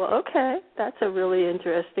I'll say, well, okay, that's a really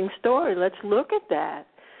interesting story. Let's look at that.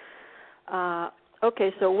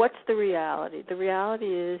 Okay, so what's the reality? The reality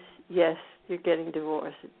is, yes, you're getting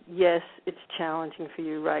divorced. Yes, it's challenging for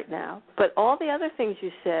you right now. But all the other things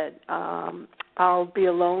you said, I'll be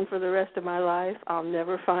alone for the rest of my life, I'll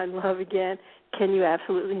never find love again, can you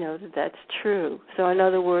absolutely know that that's true? So in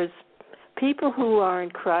other words, people who are in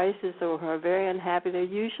crisis or who are very unhappy, they're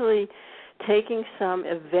usually taking some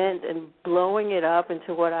event and blowing it up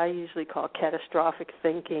into what I usually call catastrophic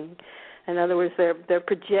thinking. In other words, they're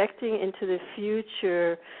projecting into the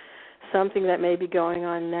future something that may be going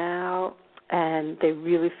on now, and they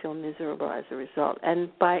really feel miserable as a result. And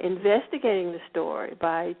by investigating the story,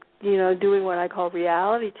 by doing what I call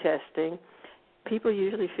reality testing, people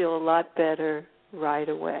usually feel a lot better right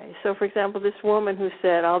away. So, for example, this woman who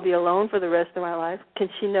said, I'll be alone for the rest of my life, can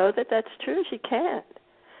she know that that's true? She can't.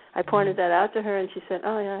 I pointed that out to her, and she said,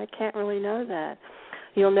 oh, yeah, I can't really know that.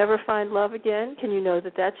 You'll never find love again? Can you know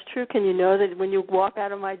that that's true? Can you know that when you walk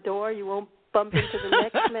out of my door, you won't bump into the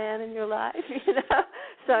next man in your life?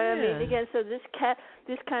 So, I mean, again, so this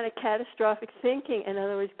kind of catastrophic thinking, in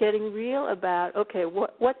other words, getting real about, okay,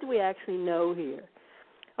 what do we actually know here?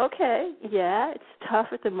 Okay, yeah, it's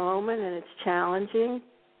tough at the moment and it's challenging,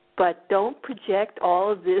 but don't project all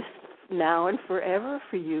of this now and forever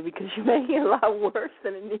for you, because you're making it a lot worse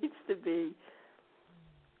than it needs to be.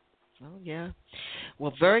 Oh, yeah.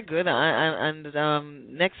 Well, very good.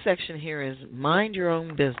 Next section here is mind your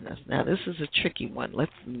own business. Now, this is a tricky one.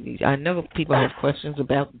 I know people have questions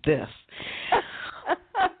about this.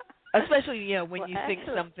 Especially, when you think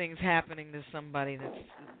something's happening to somebody that's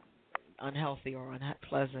unhealthy or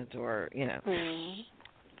unpleasant or,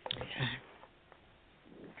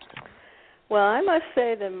 Well, I must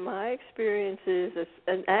say that my experience is,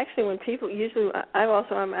 and actually when people usually, I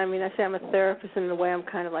say I'm a therapist in the way I'm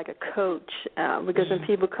kind of like a coach, because when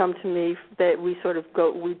people come to me, that we sort of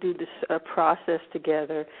we do this process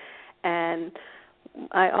together, and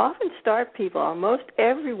I often start people, almost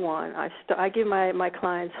everyone, I give my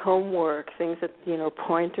clients homework, things that,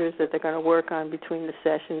 pointers that they're going to work on between the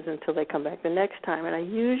sessions until they come back the next time, and I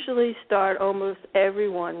usually start almost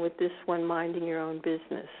everyone with this one, minding your own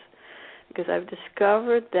business. Because I've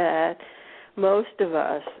discovered that most of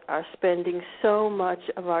us are spending so much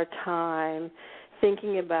of our time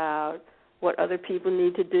thinking about what other people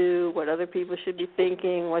need to do, what other people should be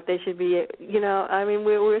thinking, what they should be,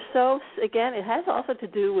 we're so, again, it has also to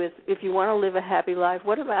do with if you want to live a happy life,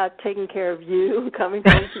 what about taking care of you, coming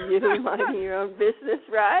home to you, minding your own business,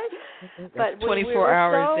 right? But 24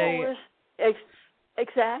 hours a day.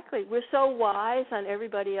 Exactly. We're so wise on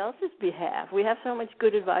everybody else's behalf. We have so much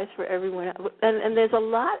good advice for everyone else. And there's a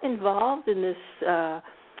lot involved in this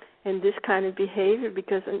kind of behavior,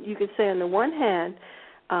 because you could say on the one hand,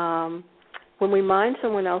 when we mind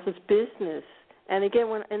someone else's business, and again,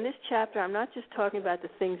 in this chapter, I'm not just talking about the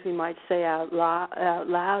things we might say out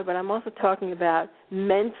loud, but I'm also talking about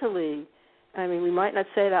mentally. We might not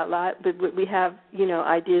say it out loud, but we have,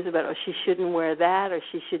 ideas about, she shouldn't wear that, or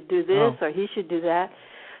she should do this, or he should do that.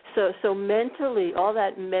 So mentally, all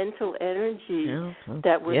that mental energy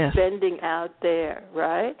that we're spending out there,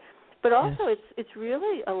 right? But also, it's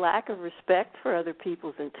really a lack of respect for other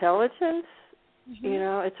people's intelligence.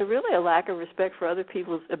 It's really a lack of respect for other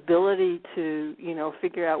people's ability to,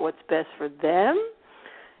 figure out what's best for them.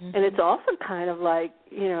 And it's also kind of like,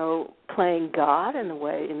 playing God in a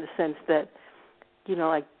way, in the sense that,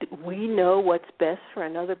 we know what's best for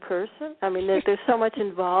another person. There's so much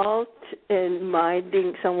involved in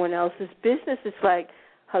minding someone else's business. It's like,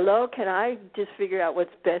 hello, can I just figure out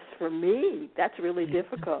what's best for me? That's really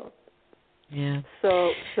difficult. Yeah.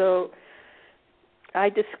 So I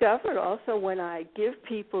discovered also when I give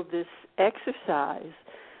people this exercise,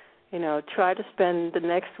 try to spend the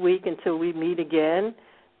next week until we meet again,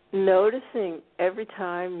 noticing every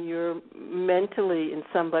time you're mentally in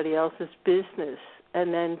somebody else's business,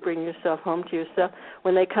 and then bring yourself home to yourself.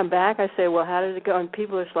 When they come back, I say, well, how did it go? And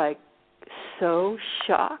people are like so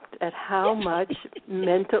shocked at how much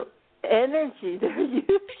mental energy they're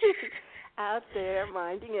using out there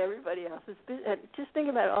minding everybody else's business. And just think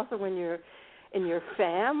about it also when you're in your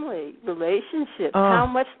family relationship, how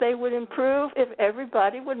much they would improve if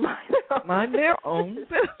everybody would mind their own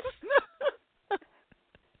business.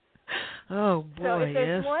 Oh, boy, so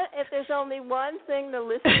if there's only one thing the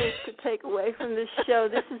listeners could take away from this show,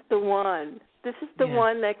 this is the one. This is the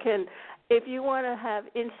one that can, if you want to have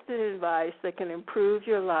instant advice that can improve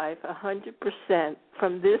your life 100%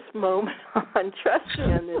 from this moment on, trust me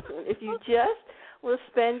on this one. If you just will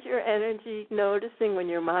spend your energy noticing when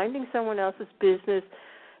you're minding someone else's business,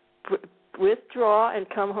 withdraw and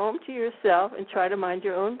come home to yourself and try to mind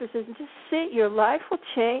your own business and just see, your life will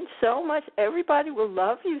change so much. Everybody will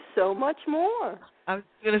love you so much more. I was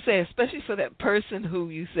going to say, especially for that person who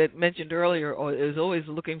you mentioned earlier, or is always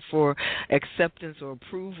looking for acceptance or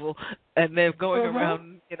approval, and they're going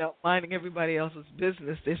around, minding everybody else's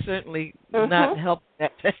business. They're certainly not helping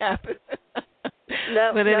that to happen.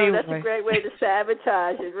 No, but anyway. That's a great way to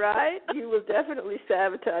sabotage it, right? You will definitely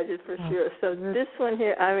sabotage it for sure. So this one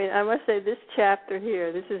here, I must say this chapter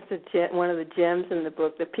here, this is one of the gems in the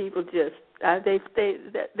book that people just,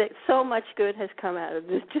 so much good has come out of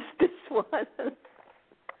this, just this one.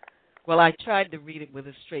 Well, I tried to read it with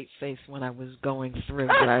a straight face when I was going through,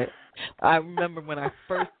 but I remember when I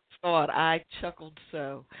first saw it, I chuckled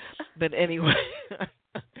so. But anyway.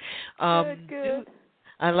 Good.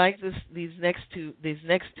 I like these next two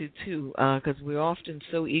too, because we're often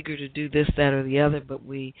so eager to do this, that, or the other, but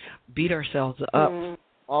we beat ourselves up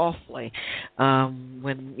awfully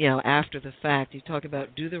when after the fact. You talk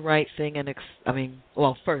about do the right thing and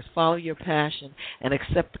first follow your passion and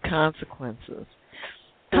accept the consequences.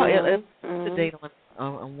 What's the date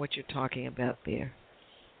on what you're talking about there?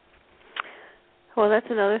 Well, that's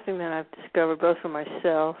another thing that I've discovered both for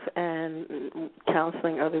myself and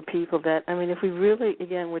counseling other people that, if we really,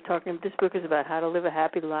 again, we're talking, this book is about how to live a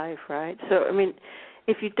happy life, right? So,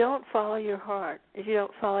 if you don't follow your heart, if you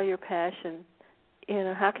don't follow your passion,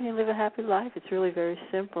 how can you live a happy life? It's really very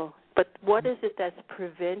simple. But what is it that's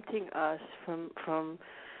preventing us from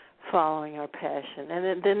following our passion?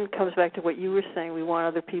 And then it comes back to what you were saying. We want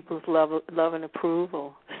other people's love and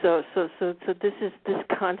approval. So this is this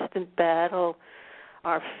constant battle,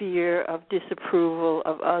 our fear of disapproval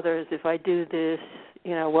of others. If I do this,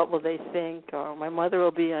 what will they think? Or my mother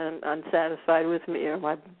will be unsatisfied with me, or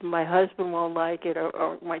my husband won't like it,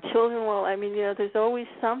 or my children won't. I mean, there's always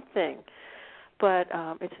something. But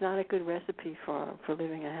it's not a good recipe for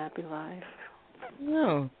living a happy life.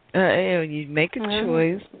 No. You make a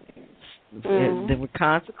choice. There were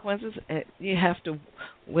consequences. You have to,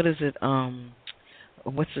 what is it,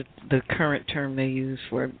 what's the current term they use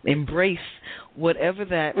for it? Embrace whatever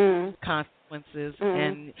that consequence is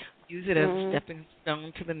and use it as a stepping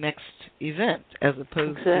stone to the next event, as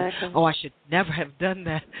opposed to, I should never have done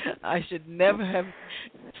that. I should never have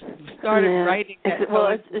started writing that.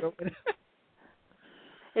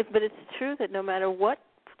 But it's true that no matter what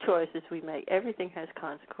choices we make, everything has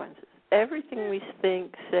consequences. Everything we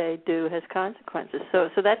think, say, do has consequences. So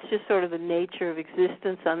that's just sort of the nature of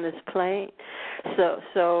existence on this plane.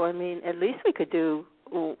 So I mean, at least we could do,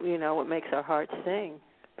 what makes our hearts sing.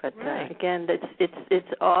 But again,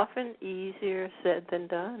 it's often easier said than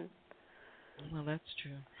done. Well, that's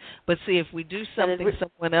true. But see, if we do something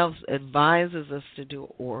someone else advises us to do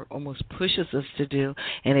or almost pushes us to do,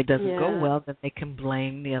 and it doesn't go well, then they can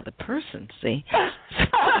blame the other person, see?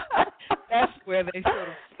 That's where they sort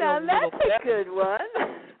of feel a little better. That's a good one.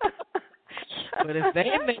 But if they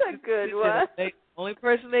make a good one. The only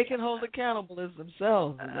person they can hold accountable is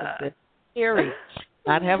themselves. And that's scary.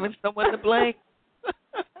 Not having someone to blame.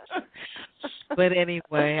 But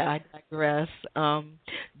anyway, I digress.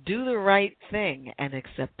 Do the right thing and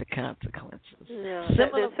accept the consequences. Yeah,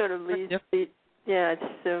 that sort of leads. It's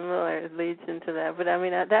similar. It leads into that. But I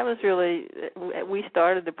mean, that was really. We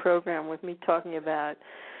started the program with me talking about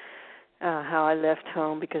how I left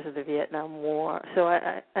home because of the Vietnam War. So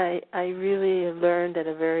I really learned at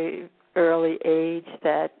a very early age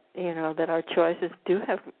that that our choices do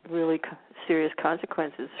have really serious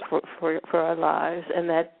consequences for our lives, and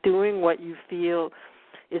that doing what you feel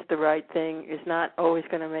is the right thing is not always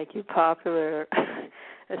going to make you popular,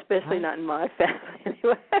 especially not in my family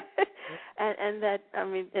anyway. and that, I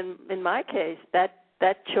mean, in my case,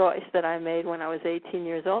 that choice that I made when I was 18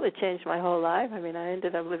 years old, it changed my whole life. I mean, I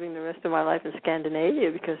ended up living the rest of my life in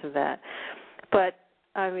Scandinavia because of that. But,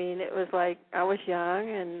 I mean, it was like I was young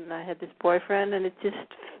and I had this boyfriend, and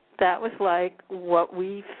that was like what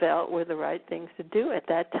we felt were the right things to do at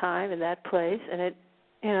that time in that place. And it,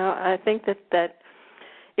 I think that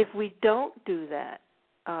if we don't do that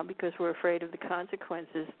because we're afraid of the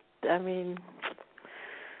consequences, I mean,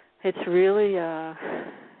 it's really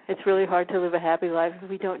hard to live a happy life if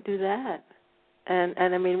we don't do that. And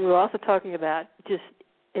I mean, we're also talking about just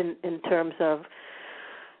in terms of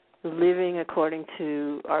living according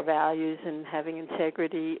to our values and having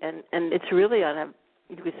integrity, and it's really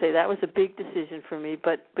you could say that was a big decision for me,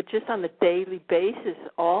 but just on the daily basis,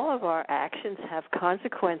 all of our actions have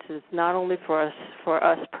consequences, not only for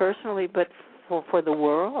us personally, but for the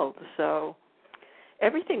world. So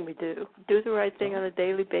everything we do the right thing on a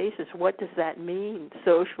daily basis. What does that mean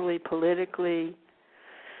socially, politically?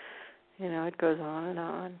 It goes on and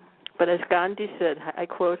on. But as Gandhi said, I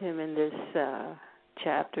quote him in this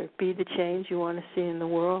chapter, be the change you want to see in the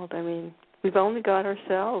world. I mean, we've only got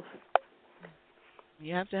ourselves.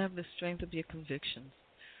 You have to have the strength of your convictions.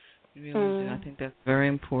 You really do. I think that's very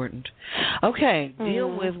important. Okay, deal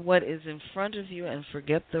with what is in front of you and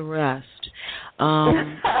forget the rest.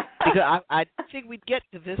 Because I think we'd get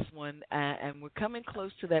to this one, and we're coming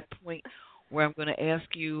close to that point where I'm going to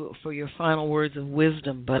ask you for your final words of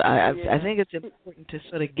wisdom. But I think it's important to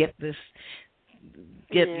sort of get a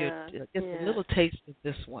little taste of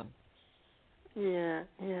this one. Yeah.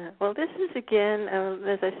 Well, this is, again,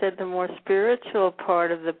 as I said, the more spiritual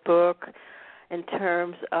part of the book in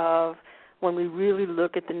terms of when we really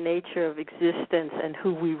look at the nature of existence and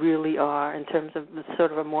who we really are in terms of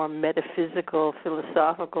sort of a more metaphysical,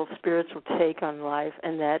 philosophical, spiritual take on life,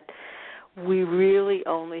 and that we really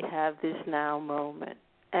only have this now moment.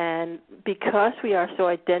 And because we are so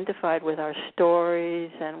identified with our stories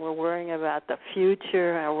and we're worrying about the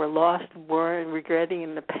future and we're lost worrying, regretting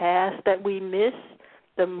in the past, that we miss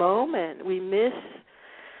the moment. We miss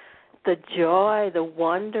the joy, the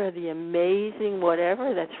wonder, the amazing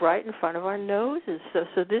whatever that's right in front of our noses.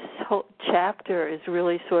 So this whole chapter is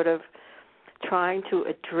really sort of trying to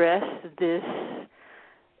address this,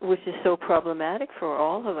 which is so problematic for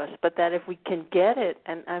all of us, but that if we can get it,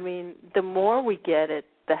 and I mean, the more we get it,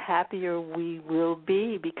 the happier we will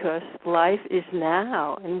be, because life is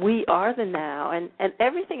now, and we are the now, and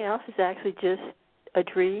everything else is actually just a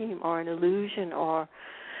dream or an illusion, or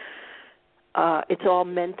it's all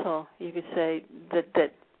mental. You could say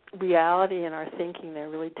that reality and our thinking, they're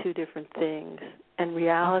really two different things, and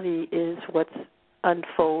reality is what's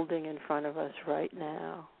unfolding in front of us right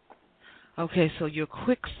now. Okay, so your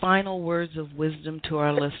quick final words of wisdom to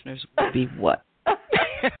our listeners would be what?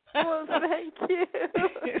 Well, thank you.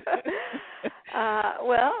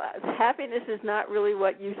 Well, happiness is not really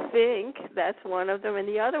what you think. That's one of them. And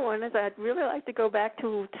the other one is I'd really like to go back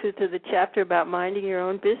to the chapter about minding your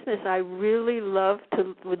own business. I really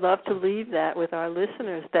would love to leave that with our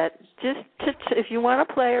listeners, that if you want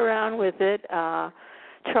to play around with it,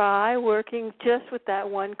 try working just with that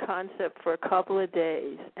one concept for a couple of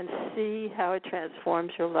days and see how it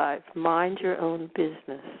transforms your life. Mind your own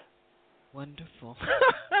business. Wonderful.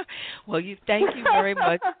 Well, thank you very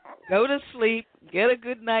much. Go to sleep, get a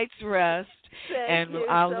good night's rest, and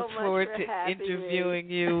I'll look forward to interviewing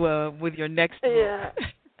you with your next book. Yeah.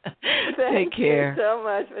 Take care. Thank you so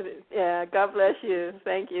much. Yeah, God bless you.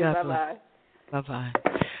 Thank you. Bye-bye. Bye-bye.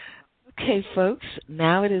 Okay, folks,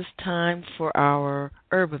 now it is time for our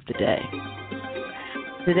herb of the day.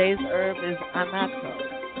 Today's herb is anato.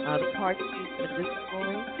 The parts used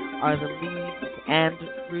medicinally are the leaves and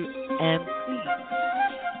roots and seeds.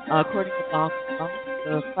 According to Barb,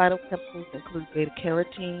 the phytochemicals include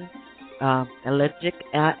beta-carotene, ellagic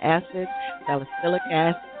acid, salicylic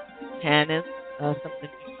acid, tannins. Some of the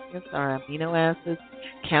nutrients are amino acids,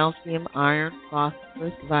 calcium, iron,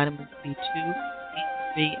 phosphorus, vitamins B2,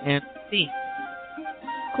 B3, and C.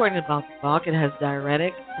 According to Barb, it has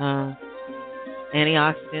diuretic,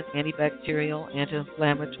 antioxidant, antibacterial,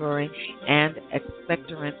 anti-inflammatory, and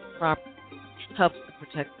expectorant properties. Helps to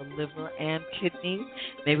protect the liver and kidneys.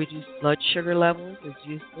 May reduce blood sugar levels. Is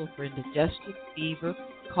useful for indigestion, fever,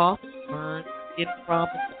 cough, burns, skin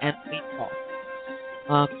problems, and weight loss.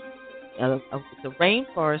 It's a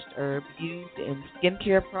rainforest herb used in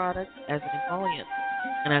skincare products as an emollient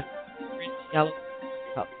and as a orange yellow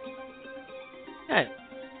cup. Okay.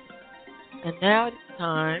 And now it's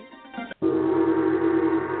time.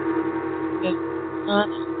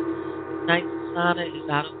 Night Sana is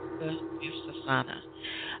out of Virsasana.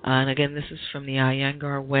 And again, this is from the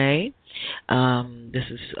Iyengar way. This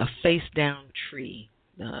is a face-down tree.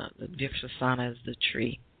 The Virsasana is the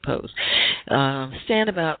tree pose. Stand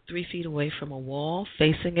about 3 feet away from a wall,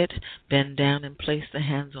 facing it. Bend down and place the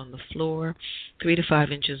hands on the floor, 3 to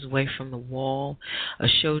 5 inches away from the wall,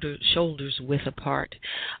 shoulders width apart.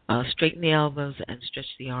 Straighten the elbows and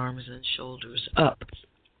stretch the arms and shoulders up.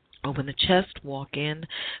 Open the chest, walk in,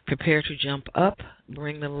 prepare to jump up,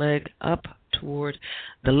 bring the leg up toward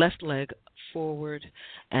the left leg forward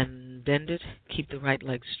and bend it, keep the right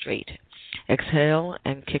leg straight. Exhale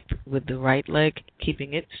and kick with the right leg,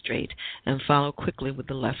 keeping it straight, and follow quickly with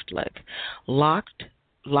the left leg. Lock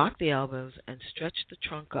the elbows and stretch the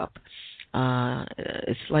trunk up.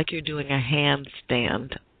 It's like you're doing a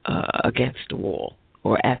handstand against the wall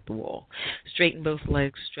or at the wall. Straighten both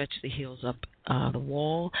legs, stretch the heels up the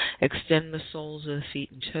wall, extend the soles of the feet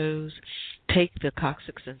and toes, take the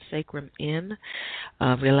coccyx and sacrum in,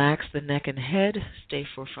 relax the neck and head, stay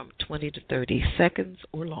for from 20 to 30 seconds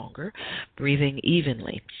or longer, breathing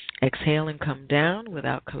evenly. Exhale and come down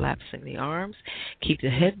without collapsing the arms. Keep the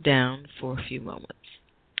head down for a few moments.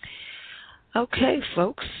 Okay,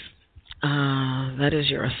 folks. That is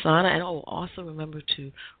your asana. And also remember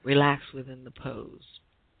to relax within the pose.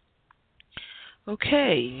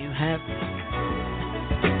 Okay, you have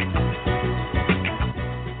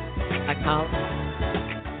psychologist,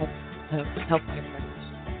 healthcare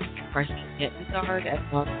practitioner, Parthenia Izzard at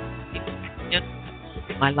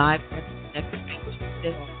my live next week,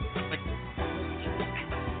 Tuesday,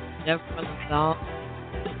 never resolve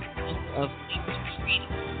of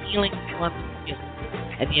healing one healing.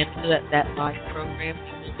 At the end of that live program, you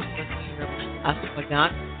will discuss your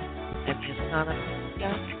ashwagandha and the asana.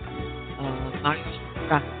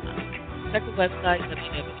 Check the website,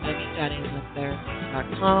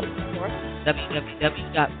 www.therapy.com or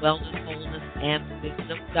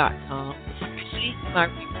www.wellnesswholenessandwisdom.com. You see my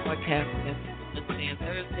rebroadcast every Wednesday and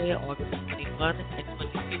Thursday, August 21 and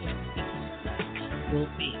 22 will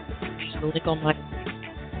be. Use the link on my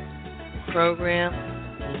program,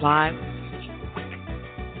 live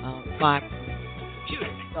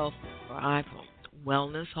computer, cell phone, or iPhone.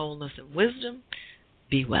 Wellness, wholeness, and wisdom.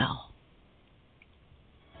 Be well.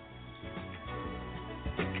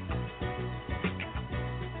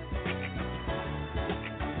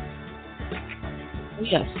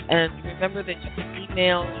 Yes, and remember that you can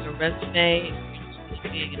email your resume if you're interested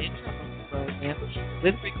in being an intro on the program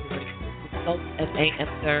with recording. Consult at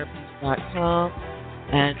amtherapies.com,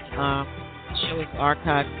 and the show is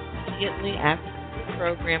archived immediately after the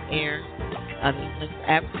program airs. There's links for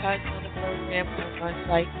advertising on the program on my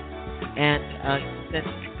site, and you can send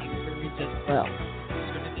inquiries as well.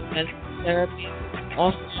 Alternative medicine therapy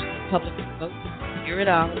also should public promote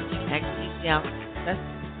iridology, anesthesiology,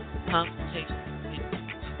 assessment, consultation,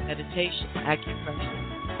 meditation,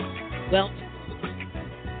 acupressure, wellness